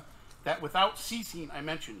Son, that without ceasing I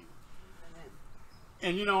mention you.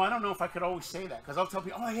 And you know, I don't know if I could always say that, because I'll tell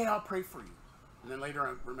people, oh yeah, I'll pray for you. And then later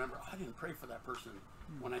I remember, oh, I didn't pray for that person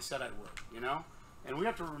when I said I would, you know? And we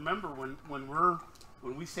have to remember when we're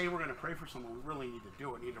when we say we're going to pray for someone, we really need to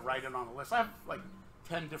do it. We need to write it on a list. I have like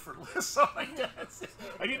 10 different lists on my desk.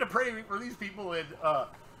 I need to pray for these people. And,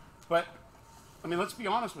 but, I mean, let's be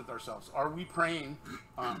honest with ourselves. Are we praying?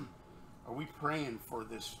 Are we praying for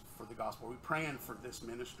this, for the gospel? Are we praying for this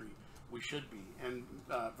ministry? We should be. And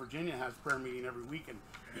Virginia has prayer meeting every week.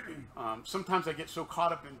 And sometimes I get so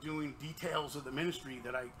caught up in doing details of the ministry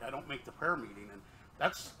that I don't make the prayer meeting. And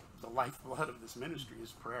that's the lifeblood of this ministry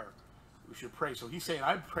is prayer. We should pray. So he's saying,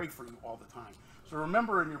 I pray for you all the time. So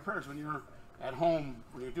remember in your prayers when you're at home,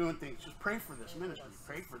 when you're doing things, just pray for this ministry.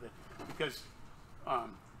 Pray for this. Because,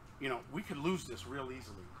 you know, we could lose this real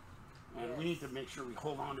easily. And we need to make sure we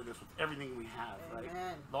hold on to this with everything we have, right?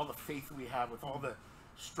 With all the faith we have, with all the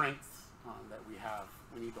strength that we have.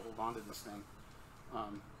 We need to hold on to this thing.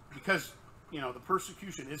 Because, you know, the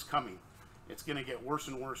persecution is coming. It's going to get worse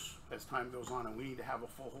and worse as time goes on, and we need to have a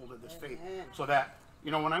full hold of this faith. So that,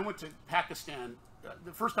 you know, when I went to Pakistan,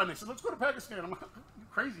 the first time they said, let's go to Pakistan. I'm like, you're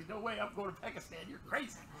crazy. No way I'm going to Pakistan. You're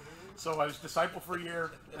crazy. So I was disciple for a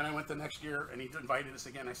year, and I went the next year, and he invited us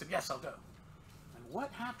again. I said, yes, I'll go. And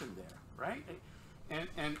what happened there, right?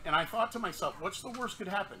 And I thought to myself, what's the worst could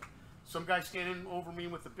happen? Some guy standing over me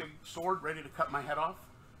with a big sword ready to cut my head off,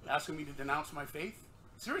 asking me to denounce my faith?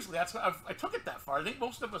 Seriously, I took it that far. I think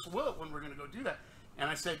most of us will when we're going to go do that. And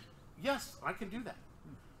I said, yes, I can do that.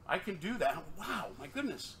 I can do that. Wow, my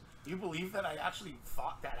goodness. You believe that I actually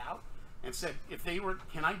thought that out and said, if they were,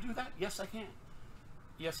 can I do that? Yes, I can.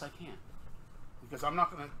 Yes, I can. Because I'm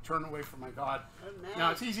not going to turn away from my God. Amen.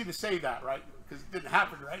 Now, it's easy to say that, right? Because it didn't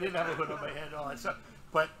happen, right? I didn't have a hood on my head and all that stuff.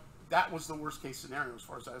 But that was the worst case scenario as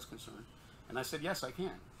far as I was concerned. And I said, yes, I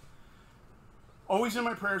can. Always in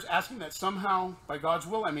my prayers, asking that somehow, by God's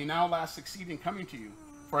will, I may now last succeed in coming to you.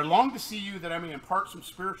 For I long to see you, that I may impart some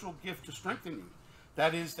spiritual gift to strengthen you.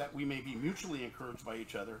 That is, that we may be mutually encouraged by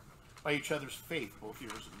each other's faith, both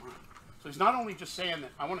yours and mine. So he's not only just saying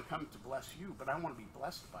that I want to come to bless you, but I want to be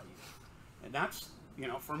blessed by you. And that's, you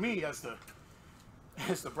know, for me as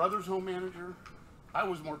the Brothers Home manager, I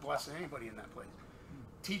was more blessed than anybody in that place.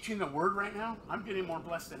 Teaching the word right now, I'm getting more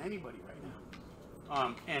blessed than anybody right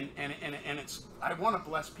now. And it's, I want to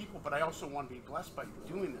bless people, but I also want to be blessed by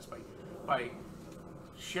doing this, by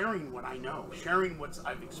sharing what I know, sharing what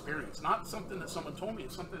I've experienced. Not something that someone told me,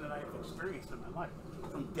 it's something that I have experienced in my life.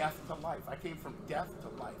 From death to life. I came from death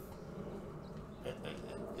to life.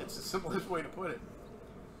 It's the simplest way to put it.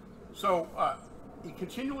 So he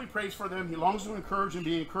continually prays for them. He longs to encourage and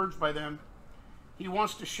be encouraged by them. He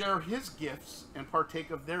wants to share his gifts and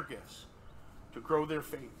partake of their gifts to grow their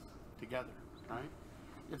faith together, right?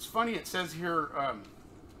 It's funny, it says here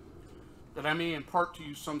that I may impart to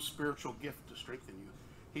you some spiritual gift to strengthen you.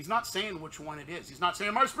 He's not saying which one it is. He's not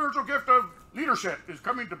saying my spiritual gift of leadership is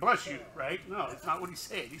coming to bless you, right? No, it's not what he's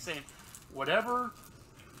saying. He's saying whatever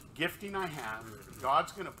gifting I have,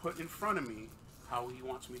 God's going to put in front of me how he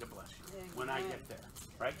wants me to bless you when I get there,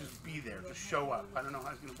 right? Just be there, just show up. I don't know how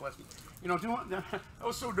he's going to bless me. You know, I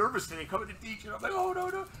was so nervous today coming to teach, and I'm like, oh,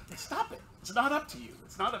 no. Stop it. It's not up to you.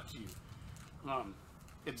 It's not up to you.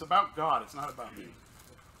 It's about God. It's not about me.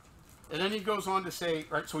 And then he goes on to say,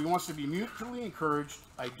 right, so he wants to be mutually encouraged.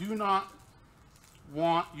 I do not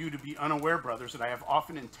want you to be unaware, brothers, that I have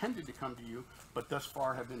often intended to come to you, but thus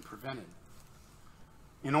far have been prevented,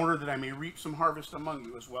 in order that I may reap some harvest among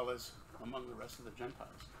you as well as among the rest of the Gentiles.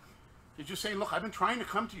 He's just saying, look, I've been trying to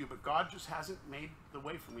come to you, but God just hasn't made the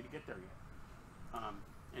way for me to get there yet.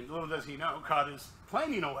 And little does he know, God is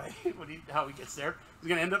planning a way how he gets there. He's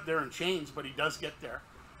going to end up there in chains, but he does get there,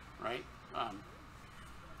 right?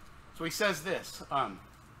 So he says this, I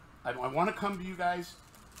want to come to you guys.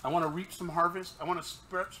 I want to reap some harvest. I want to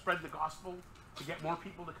spread the gospel to get more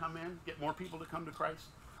people to come in, get more people to come to Christ.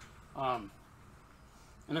 And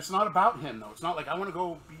it's not about him, though. It's not like I want to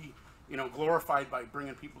go be, you know, glorified by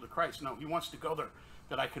bringing people to Christ. No, he wants to go there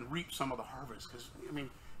that I can reap some of the harvest. Because, I mean,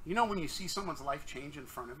 you know when you see someone's life change in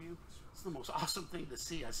front of you? It's the most awesome thing to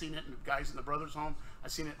see. I've seen it in guys in the Brothers Home.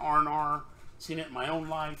 I've seen it in R&R. Seen it in my own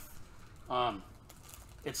life.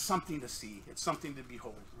 It's something to see. It's something to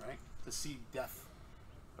behold, right? To see death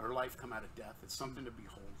or life come out of death. It's something to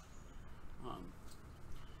behold.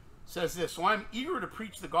 Says this, so I'm eager to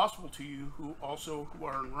preach the gospel to you who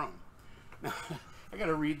are in Rome. Now, I got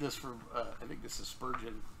to read this for, I think this is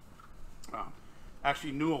Spurgeon.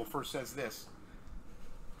 Actually, Newell first says this.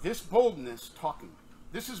 This is boldness talking.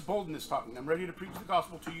 I'm ready to preach the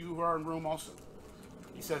gospel to you who are in Rome also.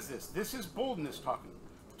 He says this. This is boldness talking.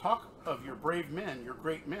 Talk of your brave men, your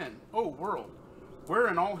great men. O world, where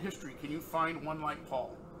in all history can you find one like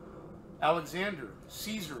Paul? Alexander,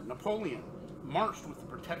 Caesar, Napoleon marched with the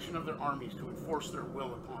protection of their armies to enforce their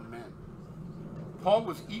will upon men. Paul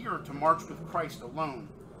was eager to march with Christ alone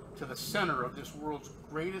to the center of this world's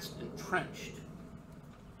greatest entrenched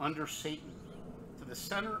under Satan. To the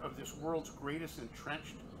center of this world's greatest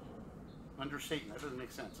entrenched under Satan. That doesn't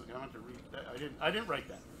make sense. I have to read that. I didn't write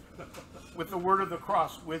that. With the word of the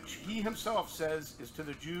cross, which he himself says is to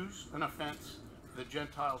the Jews an offense, to the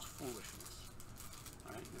Gentiles foolishness.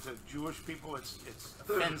 Right? It says Jewish people, it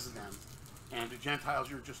offends them, and to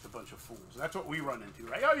Gentiles, you're just a bunch of fools. That's what we run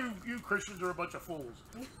into, right? Oh, you Christians are a bunch of fools.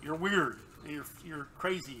 You're weird, and you're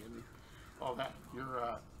crazy, and all that.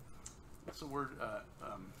 You're what's the word?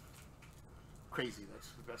 Crazy. That's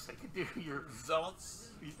the best I could do. You're zealots.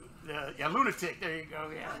 Yeah, lunatic. There you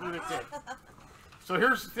go. Yeah, lunatic. So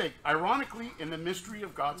here's the thing. Ironically, in the mystery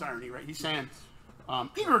of God's irony, right? He's saying,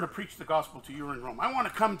 eager to preach the gospel to you in Rome. I want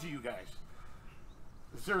to come to you guys.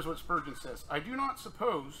 Here's what Spurgeon says. I do not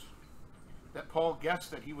suppose that Paul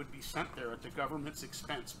guessed that he would be sent there at the government's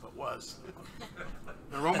expense, but was.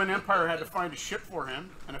 The Roman Empire had to find a ship for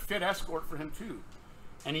him and a fit escort for him too.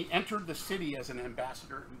 And he entered the city as an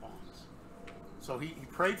ambassador in bonds. So he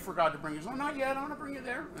prayed for God to bring his, oh, not yet, I want to bring you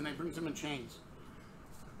there. And they brings him in chains.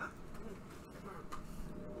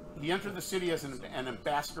 He entered the city as an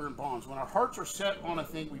ambassador in bonds. When our hearts are set on a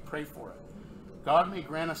thing, we pray for it. God may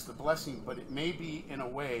grant us the blessing, but it may be in a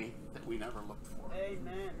way that we never looked for.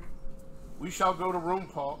 Amen. We shall go to Rome,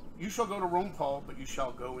 Paul. You shall go to Rome, Paul, but you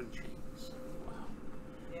shall go in chains. Wow.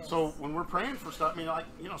 Yes. So when we're praying for stuff, I mean, like,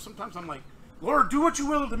 you know, sometimes I'm like, Lord, do what you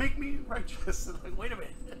will to make me righteous. Like, wait a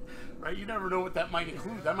minute, right? You never know what that might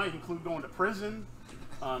include. That might include going to prison,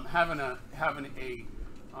 having an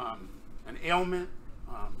ailment,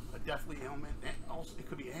 a deathly ailment. Also, it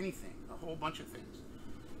could be anything, a whole bunch of things.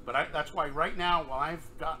 But that's why right now, while I've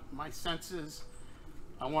got my senses,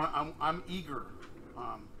 I'm eager,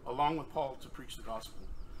 along with Paul, to preach the gospel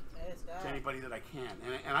to anybody that I can.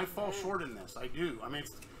 And I fall short in this. I do. I mean,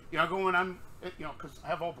 you know, because I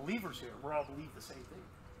have all believers here. We're all believe the same thing.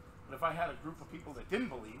 But if I had a group of people that didn't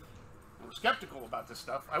believe and were skeptical about this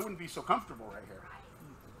stuff, I wouldn't be so comfortable right here.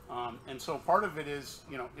 And so part of it is,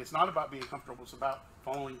 you know, it's not about being comfortable. It's about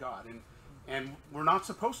following God. And we're not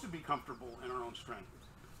supposed to be comfortable in our own strength.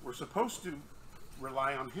 We're supposed to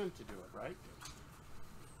rely on Him to do it, right?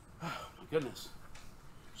 Oh, my goodness.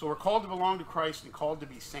 So we're called to belong to Christ and called to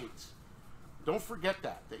be saints. Don't forget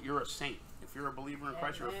that you're a saint. If you're a believer in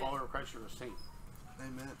Christ, you're a follower of Christ, you're a saint.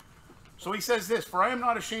 Amen. So he says this, for I am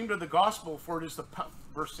not ashamed of the gospel, for it is the,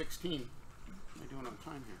 verse 16. What am I doing on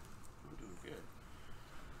time here? I'm doing good.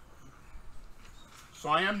 So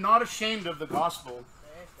I am not ashamed of the gospel,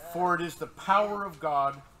 for it is the power of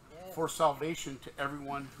God for salvation to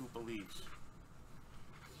everyone who believes.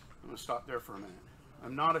 I'm going to stop there for a minute.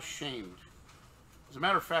 I'm not ashamed. As a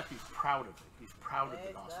matter of fact, he's proud of it. He's proud of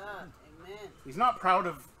the gospel. Amen. He's not proud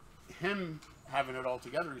of him having it all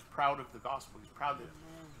together. He's proud of the gospel. He's proud that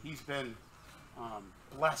he's been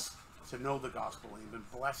blessed to know the gospel. He's been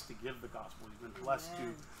blessed to give the gospel. He's been blessed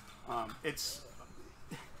to...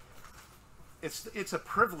 It's a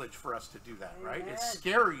privilege for us to do that, right? It's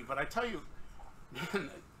scary, but I tell you, man,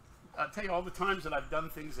 I'll tell you all the times that I've done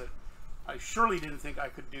things that I surely didn't think I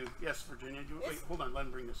could do. Yes, Virginia. Wait, hold on. Let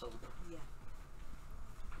me bring this over. Yeah.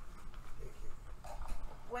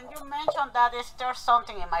 When you mentioned that, there's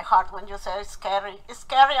something in my heart when you say it's scary. It's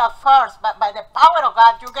scary at first, but by the power of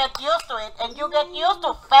God, you get used to it, and you get used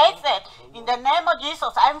to face it. In the name of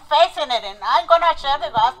Jesus, I'm facing it, and I'm going to share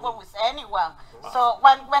the gospel with anyone. So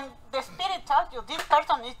when the Spirit tells you, this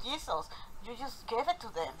person is Jesus, you just give it to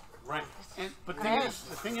them. Right. But the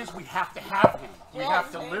thing is, we have to have Him. We have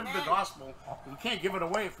to live the gospel. We can't give it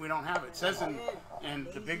away if we don't have it. It says in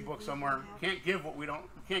the big book somewhere, we can't give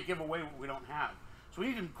away what we don't have. So we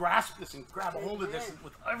need to grasp this and grab a hold of this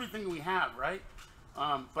with everything we have, right?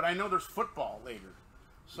 But I know there's football later.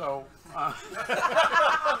 So I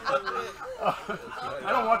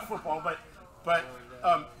don't watch football, but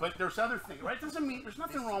there's other things, right? Doesn't mean there's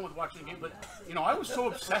nothing wrong with watching a game, but you know, I was so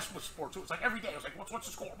obsessed with sports. It was like every day I was like, what's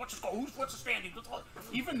the score? What's the score? What's the standing?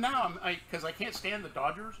 Even now, because I can't stand the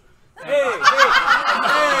Dodgers.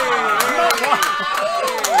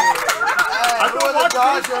 I don't watch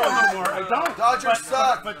baseball no more. I don't. Dodgers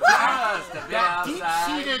suck. But that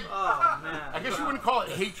deep-seated, I guess you wouldn't call it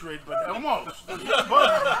hatred, but almost. The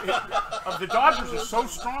bug of the Dodgers is so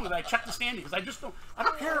strong that I check the standings. I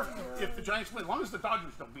don't care if the Giants win. As long as the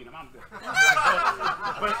Dodgers don't beat them, I'm good.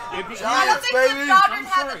 But Giants, baby. I'm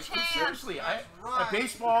sorry. Seriously, I got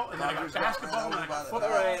baseball, and then I got basketball, and then I got football.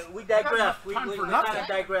 All right, we digress. We kind of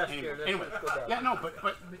digress here. Anyway, yeah, no, but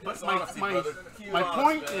my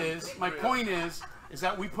point is is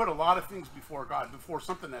that we put a lot of things before God, before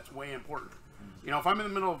something that's way important. You know, if I'm in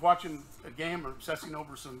the middle of watching a game or obsessing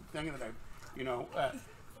over some thing that I, you know,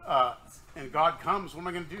 and God comes, what am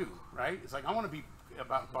I going to do, right? It's like, I want to be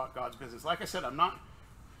about God's business. Like I said, I'm not,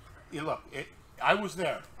 you know, look, I was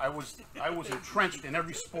there. I was entrenched in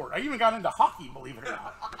every sport. I even got into hockey, believe it or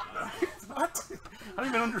not. What? I don't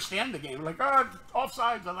even understand the game. Like,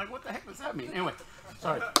 offsides. I'm like, what the heck does that mean? Anyway,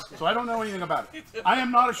 sorry. So I don't know anything about it. I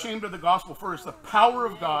am not ashamed of the gospel, for it's the power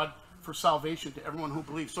of God for salvation to everyone who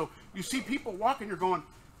believes. So you see people walking, you're going,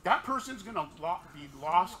 that person's going to be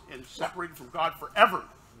lost and separated from God forever.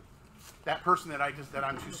 That person that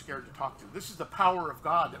I'm too scared to talk to. This is the power of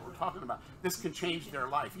God that we're talking about. This can change their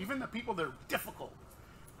life. Even the people that are difficult,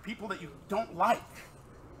 people that you don't like,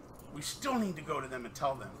 we still need to go to them and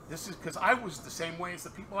tell them. This is because I was the same way as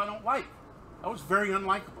the people I don't like. I was very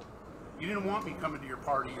unlikable. You didn't want me coming to your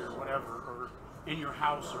party or whatever, or in your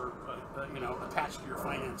house, or you know, attached to your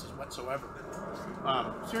finances whatsoever.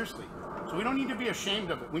 Seriously. So we don't need to be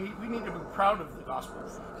ashamed of it. We need to be proud of the gospel.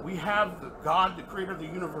 We have the God, the creator of the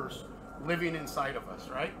universe, living inside of us,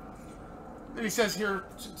 right? Then he says here,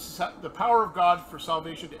 the power of God for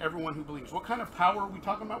salvation to everyone who believes. What kind of power are we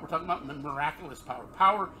talking about? We're talking about miraculous power.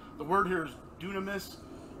 Power, the word here is dunamis,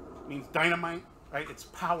 means dynamite, right? It's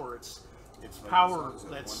power. It's like power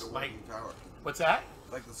that's like, power. What's that?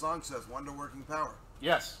 Like the song says, wonder-working power.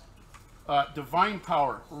 Yes. Divine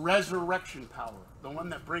power, resurrection power, the one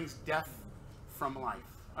that brings death from life.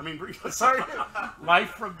 I mean, sorry,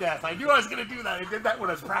 life from death. I knew I was going to do that. I did that when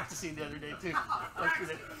I was practicing the other day, too.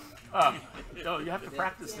 No, you have to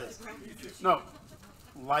practice this. No,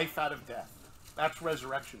 life out of death. That's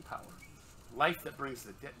resurrection power. Life that brings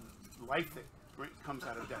the dead, life that comes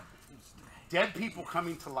out of death. Dead people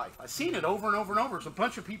coming to life. I've seen it over and over and over. There's a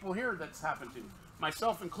bunch of people here that's happened to,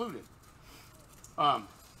 myself included.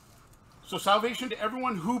 So salvation to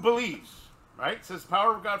everyone who believes. Right? It says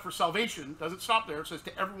power of God for salvation. Doesn't stop there. It says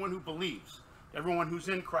to everyone who believes. Everyone who's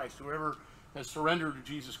in Christ. Whoever has surrendered to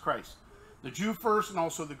Jesus Christ. The Jew first and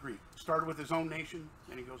also the Greek. Started with his own nation,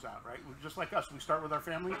 and he goes out, right? We're just like us. We start with our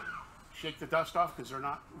family, shake the dust off because they're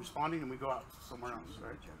not responding, and we go out somewhere else,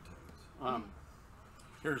 right?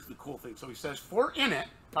 Here's the cool thing. So he says, for in it,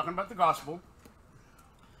 talking about the gospel,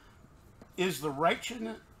 is the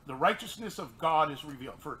righteousness of God is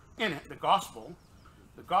revealed. For in it, the gospel,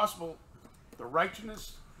 the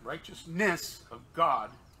righteousness of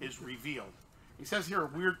God is revealed. He says here a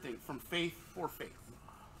weird thing, from faith for faith.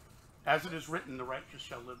 As it is written, the righteous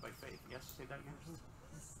shall live by faith. Yes, say that again.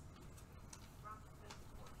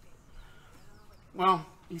 Well,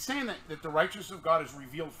 he's saying that the righteousness of God is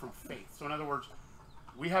revealed from faith. So in other words,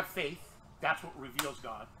 we have faith. That's what reveals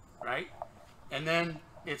God, right? And then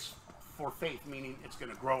it's for faith, meaning it's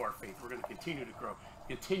going to grow our faith. We're going to continue to grow,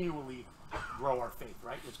 continually grow our faith,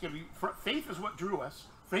 right? It's going to be, faith is what drew us.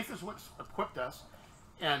 Faith is what's equipped us,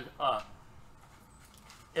 and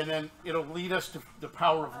then it'll lead us to the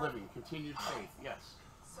power of living, continued faith. Yes.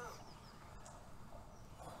 So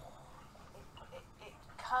it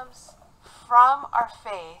comes from our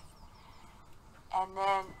faith, and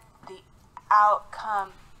then the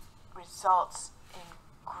outcome results in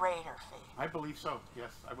greater faith. I believe so.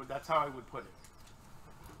 Yes, I would. That's how I would put it.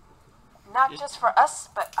 Not just for us,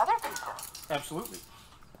 but other people. Absolutely.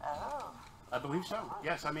 Oh. I believe so.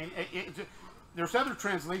 Yes, I mean, there's other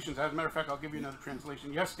translations. As a matter of fact, I'll give you another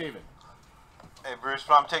translation. Yes, David. Hey, Bruce,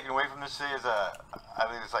 what I'm taking away from this today is, I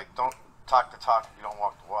think it's like, don't talk the talk if you don't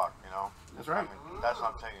walk the walk, you know? That's right. I mean, that's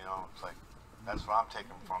what I'm taking, you know? It's like, that's what I'm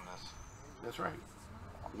taking from this. That's right.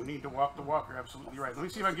 We need to walk the walk. You're absolutely right. Let me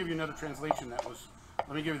see if I can give you another translation that was,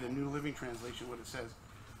 let me give you the New Living Translation, what it says.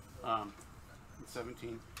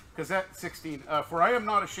 17. Because that 16, for I am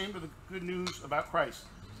not ashamed of the good news about Christ.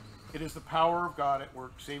 It is the power of God at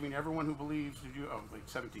work, saving everyone who believes. Did you? Oh, wait,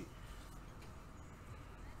 17.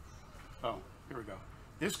 Oh, here we go.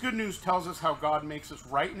 This good news tells us how God makes us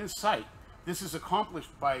right in His sight. This is accomplished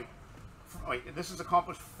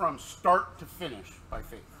from start to finish by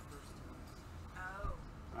faith. Oh.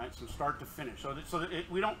 Right, from start to finish. So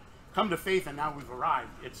we don't come to faith and now we've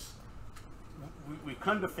arrived. It's we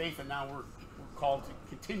come to faith and now we're called to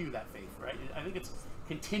continue that faith, right? I think it's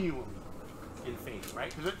continually in faith,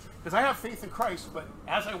 right? Because I have faith in Christ, but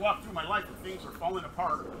as I walk through my life and things are falling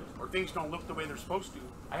apart or things don't look the way they're supposed to,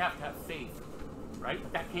 I have to have faith, right?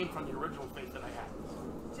 But that came from the original faith that I had.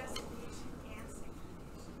 Justification and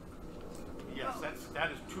sanctification. Yes,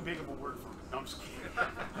 that is too big of a word for me. No, I'm just kidding.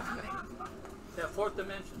 That fourth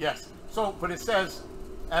dimension. Yes. So, but it says,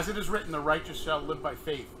 as it is written, the righteous shall live by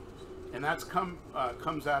faith, and that's comes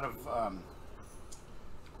out of.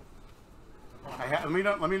 Let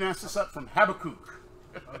me mess this up from Habakkuk.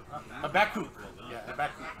 Habakkuk. Yeah,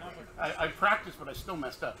 Habakkuk. I practiced, but I still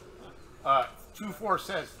messed up. 2:4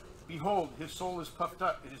 says, "Behold, his soul is puffed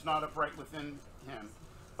up; it is not upright within him,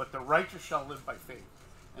 but the righteous shall live by faith."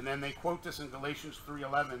 And then they quote this in Galatians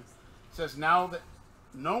 3:11. It says, "Now that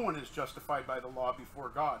no one is justified by the law before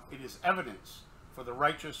God, it is evidence, for the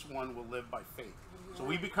righteous one will live by faith." So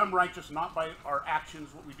we become righteous not by our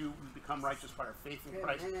actions, what we do, we become righteous by our faith in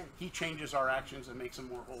Christ. He changes our actions and makes them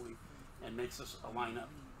more holy and makes us align up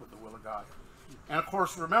with the will of God. And of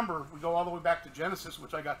course, remember, we go all the way back to Genesis,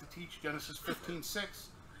 which I got to teach. Genesis 15:6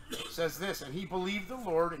 says this, "And he believed the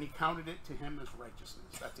Lord, and he counted it to him as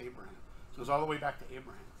righteousness." That's Abraham. So it goes all the way back to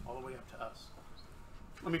Abraham, all the way up to us.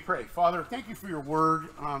 Let me pray. Father, thank you for your word.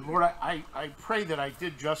 Lord, I pray that I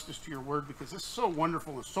did justice to your word, because it's so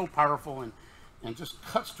wonderful and so powerful and just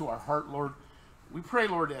cuts to our heart, Lord. We pray,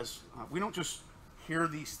 Lord, as we don't just hear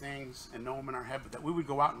these things and know them in our head, but that we would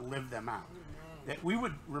go out and live them out. That we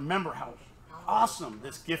would remember how awesome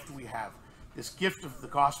this gift we have, this gift of the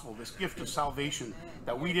gospel, this gift of salvation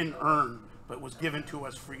that we didn't earn, but was given to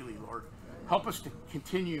us freely, Lord. Help us to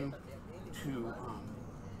continue to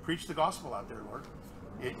preach the gospel out there, Lord,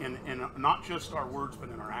 in not just our words, but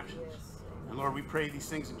in our actions. And Lord, we pray these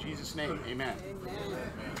things in Jesus' name. Amen.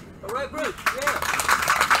 Amen. All right, Bruce.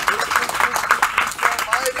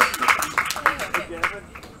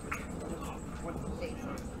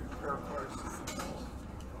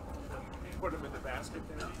 Put them in the basket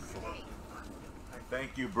there.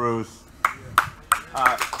 Thank you, Bruce.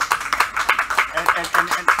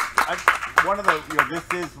 One of the, this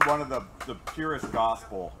is one of the purest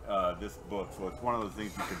gospel, this book. So it's one of those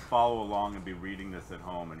things you can follow along and be reading this at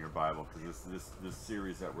home in your Bible, because this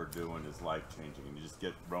series that we're doing is life changing, and you just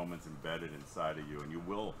get Romans embedded inside of you, and you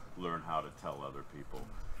will learn how to tell other people.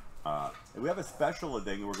 And we have a special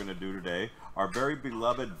thing we're going to do today. Our very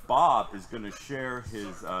beloved Bob is going to share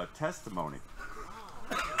his testimony.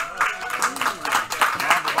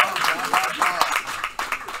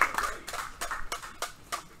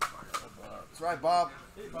 That's right, Bob.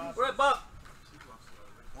 Hey, Bob. All right, Bob.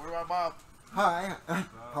 What about Bob? Hi,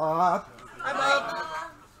 Bob. Hi,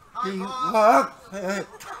 Bob. Do you love it?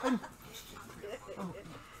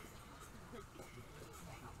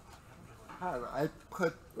 How do I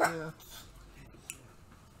put this?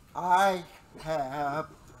 I have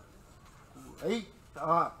great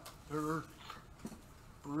doctors,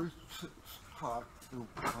 Bruce talked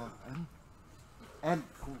one, and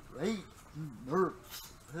great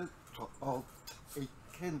nurses all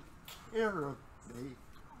taking care of me.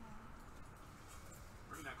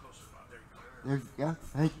 Bring that closer, Bob. There you go. There you go.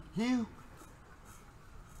 Thank you.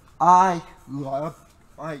 I love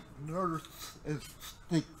my nurses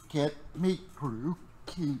to get me through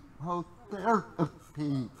chemotherapy.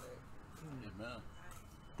 Amen.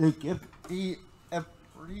 They give me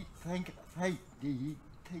everything I need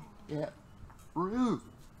to get through.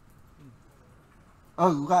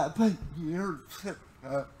 11 years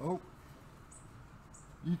ago,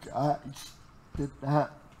 you guys did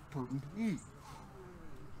that for me.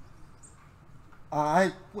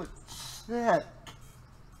 I was sick.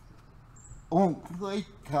 Only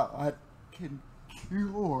God can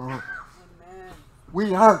cure. Amen.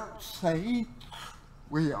 We are saints.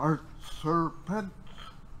 We are servants.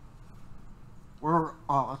 We're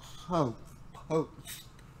also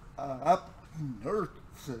post-op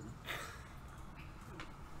nurses.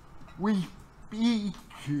 We feed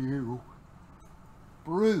you,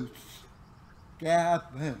 Bruce,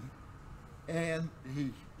 Gavin,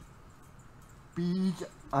 Andy, feed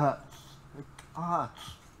us the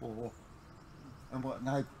gospel. And when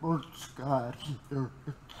I first got here,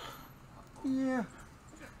 yeah,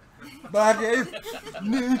 but it's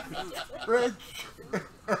nutrition.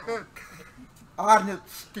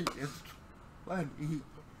 Honesty is funny.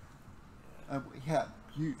 And we have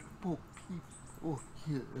beautiful people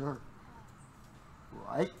here,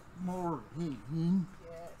 like Maureen,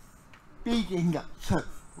 feeding us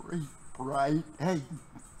every Friday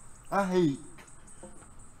night.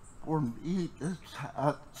 For me, this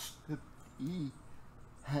has to be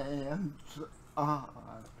hands-on.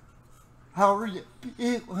 How are you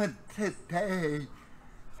feeling today?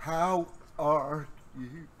 How are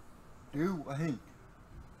you doing?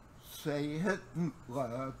 Say it in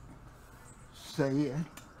love. Say it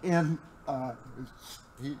in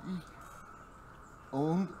honesty.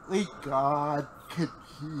 Only God can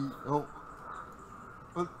heal.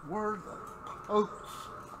 But we're the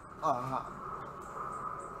post-op.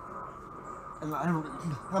 And I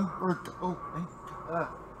remember going to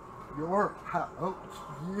your house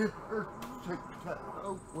years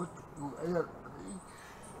ago with Larry,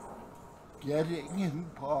 getting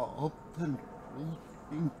involved in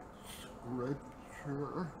reading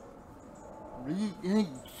scripture.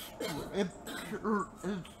 Reading scripture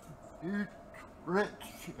is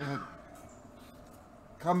nutrition.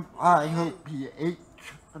 Come by OPH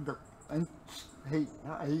on the Wednesday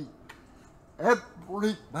night.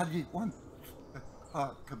 Everybody wants to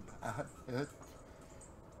talk about it.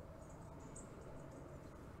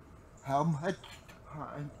 How much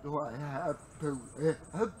time do I have to live?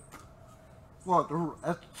 For the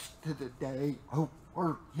rest of the day, I'll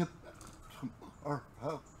worry about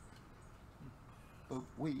tomorrow. But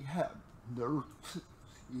we have nurses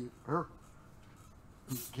here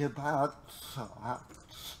who give out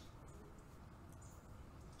shots.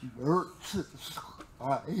 Nurses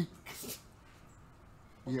like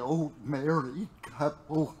the old married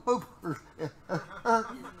couple over there.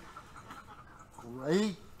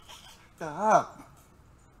 Great stuff.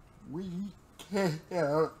 We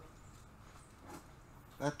care.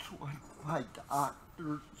 That's what my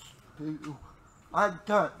doctors do. I'm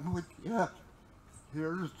done with you.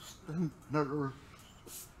 Here's the nurse.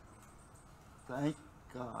 Thank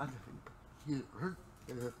God here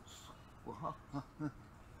is one.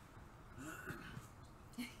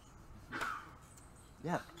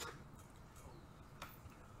 Yes.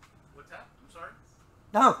 What's that? I'm sorry?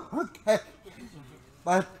 No, okay.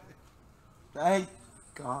 But thank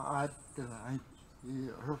God that I'm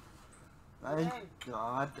here. Thank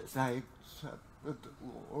God that I accepted the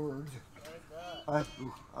Lord. Thank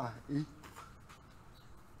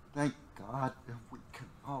God that we can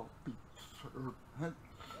all be servants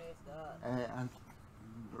and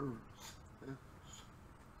nurses.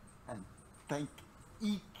 And thank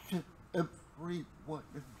each and every one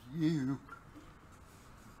of you.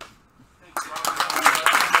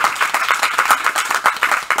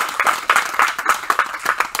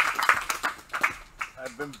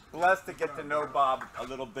 I've been blessed to get to know Bob a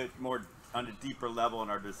little bit more on a deeper level in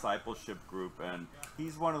our discipleship group, and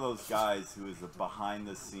he's one of those guys who is behind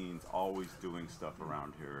the scenes, always doing stuff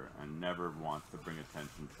around here and never wants to bring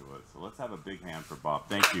attention to it. So let's have a big hand for Bob.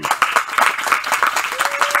 Thank you.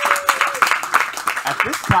 At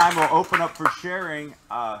this time, we'll open up for sharing.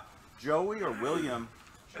 Joey or William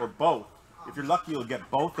or both. If you're lucky, you'll get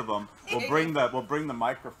both of them. We'll bring the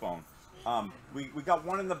microphone. We got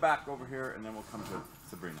one in the back over here, and then we'll come to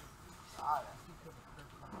Sabrina.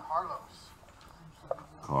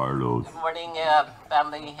 Carlos. Good morning,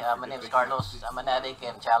 family. My name is Carlos. I'm an addict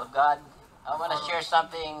and child of God. I want to share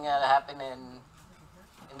something that happened in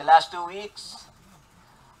the last 2 weeks.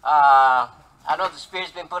 I know the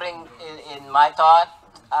Spirit's been putting in my thought,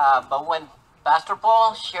 but when Pastor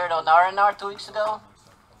Paul shared on R&R 2 weeks ago,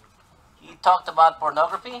 he talked about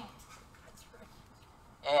pornography.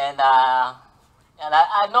 And I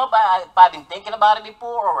know if I've been thinking about it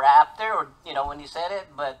before or after, or, you know, when he said it,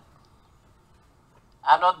 but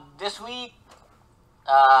I know this week,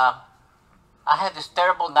 I had this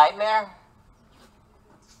terrible nightmare,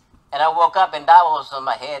 and I woke up and that was on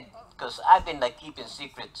my head, because I've been like keeping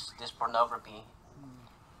secrets, this pornography,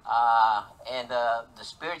 and the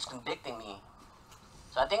Spirit's convicting me.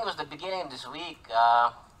 So I think it was the beginning of this week,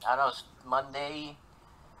 I don't know, it's Monday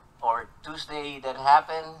or Tuesday that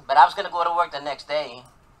happened, but I was going to go to work the next day.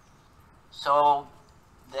 So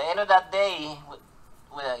the end of that day,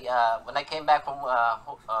 when I came back from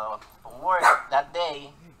work that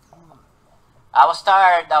day, I was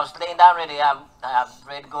tired. I was laying down ready. I'm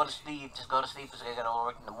ready to go to sleep, just go to sleep because I got to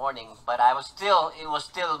work in the morning. But it was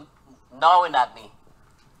still gnawing at me.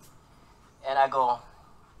 And I go,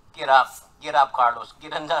 get up, Carlos,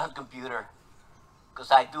 get on the computer,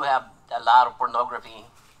 because I do have a lot of pornography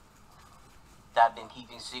that I've been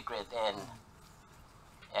keeping secret, and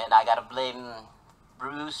I gotta blame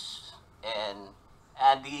Bruce and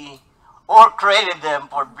Andy, or created them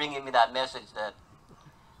for bringing me that message that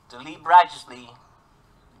to live righteously,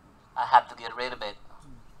 I have to get rid of it.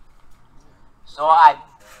 So I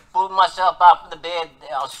pulled myself up in the bed.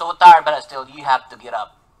 I was so tired, but you have to get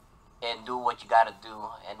up and do what you gotta do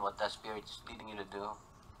and what the Spirit's leading you to do.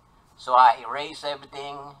 So I erased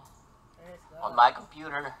everything on my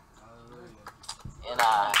computer. And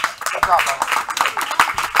good job,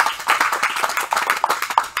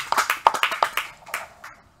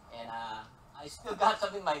 and I still got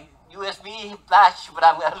something in my USB flash, but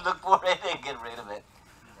I'm gonna look for it and get rid of it.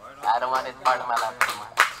 I don't want it part of my life anymore.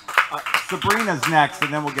 Sabrina's next,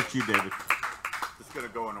 and then we'll get you, David. Just gonna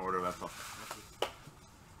go in order, that's all.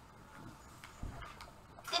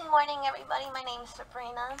 Good morning, everybody. My name is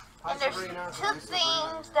Sabrina. Hi, and there's Sabrina. two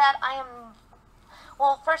things that I am.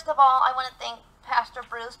 Well, first of all, I want to thank Pastor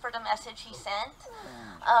Bruce for the message he sent.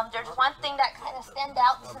 There's one thing that kind of stand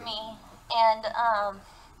out to me, and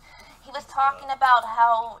He was talking about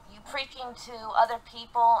how you preaching to other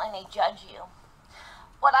people and they judge you.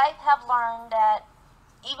 What I have learned that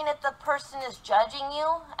even if the person is judging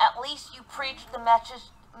you, at least you preach the message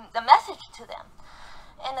to them.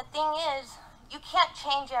 And the thing is, you can't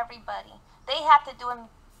change everybody. They have to do it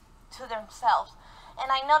to themselves.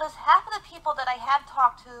 And I noticed half of the people that I had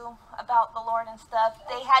talked to about the Lord and stuff,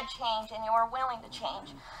 they had changed and they were willing to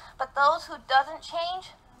change. But those who doesn't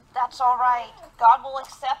change, that's all right. God will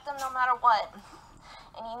accept them no matter what.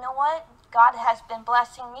 And you know what? God has been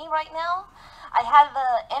blessing me right now. I have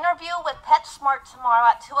an interview with PetSmart tomorrow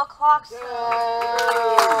at 2 o'clock.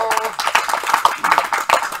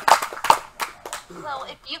 So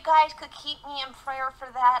if you guys could keep me in prayer for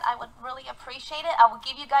that, I would really appreciate it. I will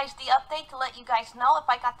give you guys the update to let you guys know if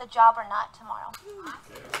I got the job or not tomorrow.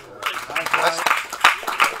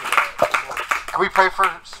 Can we pray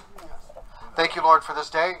first? Thank you, Lord, for this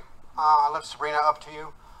day. I lift Sabrina up to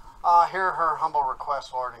you. Hear her humble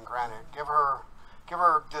request, Lord, and grant it. Give her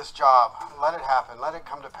this job. Let it happen. Let it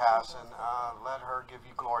come to pass, and let her give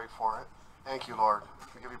you glory for it. Thank you, Lord.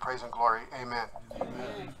 We give you praise and glory. Amen.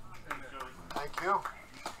 Amen. Thank you.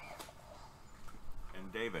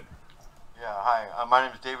 And David. Yeah, hi. My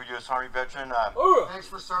name is David, U.S. Army veteran. Thanks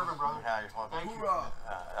for serving, brother. Yeah, you're welcome. Thank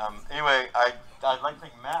you. Anyway, I'd like to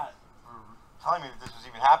thank Matt for telling me that this was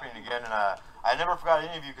even happening again, and I never forgot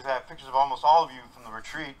any of you because I have pictures of almost all of you from the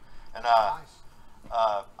retreat, and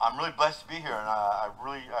I'm really blessed to be here, and I'm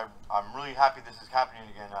really happy this is happening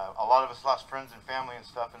again. A lot of us lost friends and family and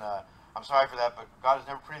stuff, and I'm sorry for that, but God has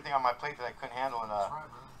never put anything on my plate that I couldn't handle, and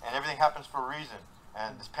everything happens for a reason.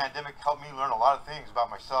 And this pandemic helped me learn a lot of things about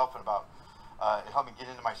myself and about it helped me get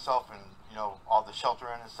into myself and all the shelter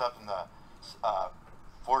in and stuff and the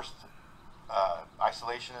forced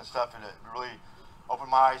isolation and stuff, and it really opened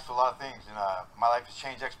my eyes to a lot of things, and my life has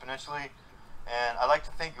changed exponentially. And I'd like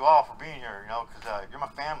to thank you all for being here, because you're my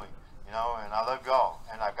family, and I love you all.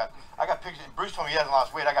 And I got pictures. Bruce told me he hasn't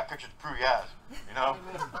lost weight. I got pictures to prove he has,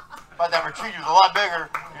 But that retreat was a lot bigger,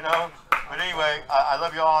 But anyway, I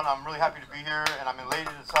love you all, and I'm really happy to be here, and I'm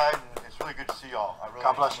elated inside, and it's really good to see you all. Really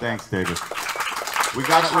God bless you. Thanks, David. We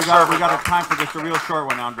got a time for just a real short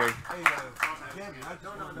one, Andre.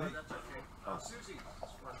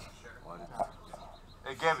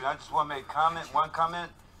 Hey, Gavin, I just want to make one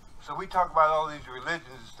comment. So we talk about all these religions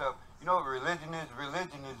and stuff. You know what religion is?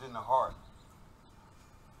 Religion is in the heart.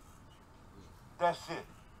 That's it.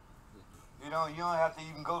 You don't have to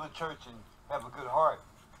even go to church and have a good heart.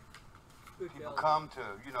 People come to,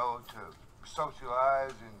 to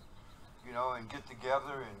socialize and, and get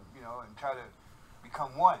together and, and try to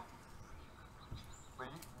become one. But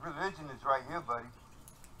religion is right here, buddy.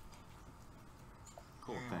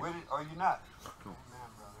 Cool, you thanks. with it or you not? Cool.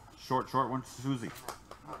 Short one, Susie.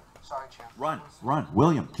 Sorry, Champ. Run.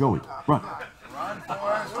 William, Joey, run. Run,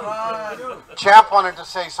 Forrest, run. Champ wanted to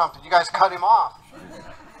say something. You guys cut him off.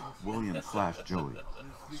 William/Joey.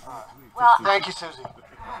 Well, thank you, Susie. You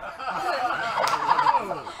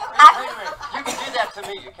can do that to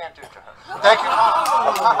me. You can't do it to her. Thank you, Mom.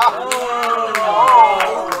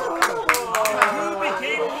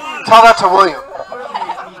 Tell that to William.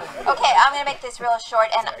 Okay, I'm going to make this real short,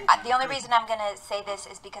 and the only reason I'm going to say this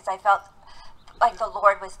is because I felt like the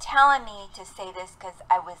Lord was telling me to say this because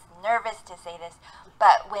I was nervous to say this.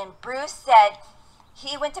 But when Bruce said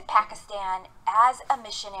he went to Pakistan as a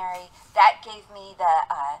missionary, that gave me the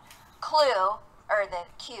clue, or the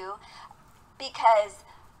cue, because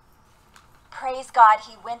praise God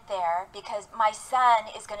he went there, because my son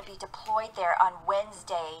is going to be deployed there on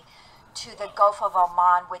Wednesday to the Gulf of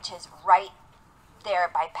Oman, which is right there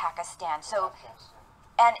by Pakistan. So,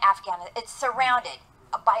 and Afghanistan, it's surrounded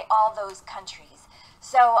by all those countries.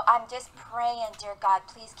 So I'm just praying, dear God,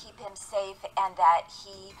 please keep him safe, and that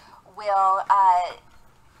he will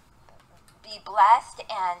be blessed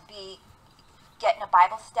and be getting a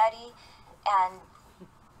Bible study, and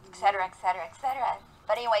et cetera, et cetera, et cetera.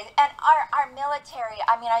 But anyway, and our military,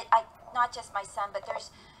 I mean, I not just my son, but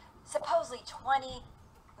there's supposedly 20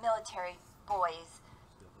 military boys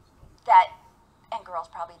and girls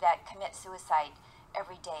probably, that commit suicide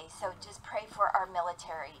every day. So just pray for our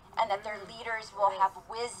military, and that their leaders will have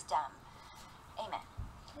wisdom. Amen.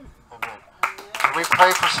 Amen. Can we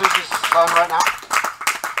pray for Susie's son right now?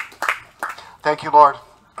 Thank you, Lord.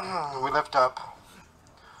 We lift up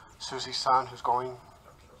Susie's son, who's going,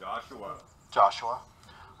 Joshua,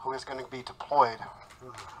 who is going to be deployed.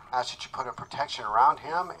 I ask that you put a protection around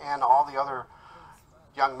him and all the other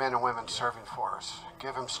young men and women serving for us.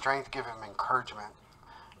 Give him strength, give him encouragement,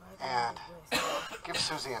 and give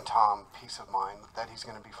Susie and Tom peace of mind that he's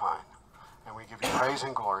going to be fine. And we give you praise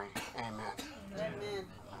and glory. Amen. Amen.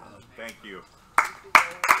 Thank you.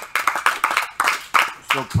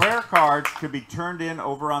 So prayer cards could be turned in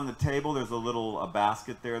over on the table. There's a little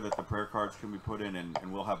basket there that the prayer cards can be put in, and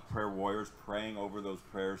we'll have prayer warriors praying over those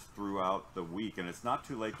prayers throughout the week. And it's not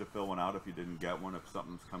too late to fill one out if you didn't get one. If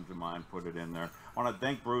something's come to mind, put it in there. I want to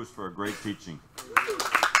thank Bruce for a great teaching.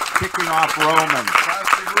 Kicking off Romans.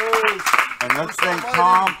 And let's thank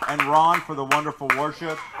Tom and Ron for the wonderful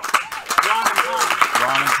worship.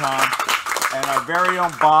 Ron and Tom. And our very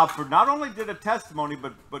own Bob for not only did a testimony,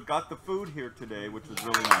 but got the food here today, which was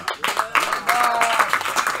really nice.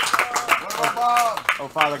 Oh,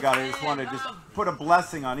 Father God, I just want to put a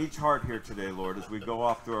blessing on each heart here today, Lord, as we go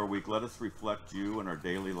off through our week. Let us reflect you in our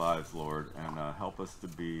daily lives, Lord, and help us to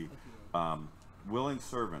be willing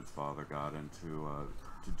servants, Father God, and to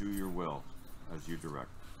do your will as you direct.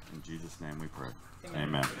 In Jesus' name we pray.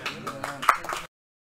 Amen.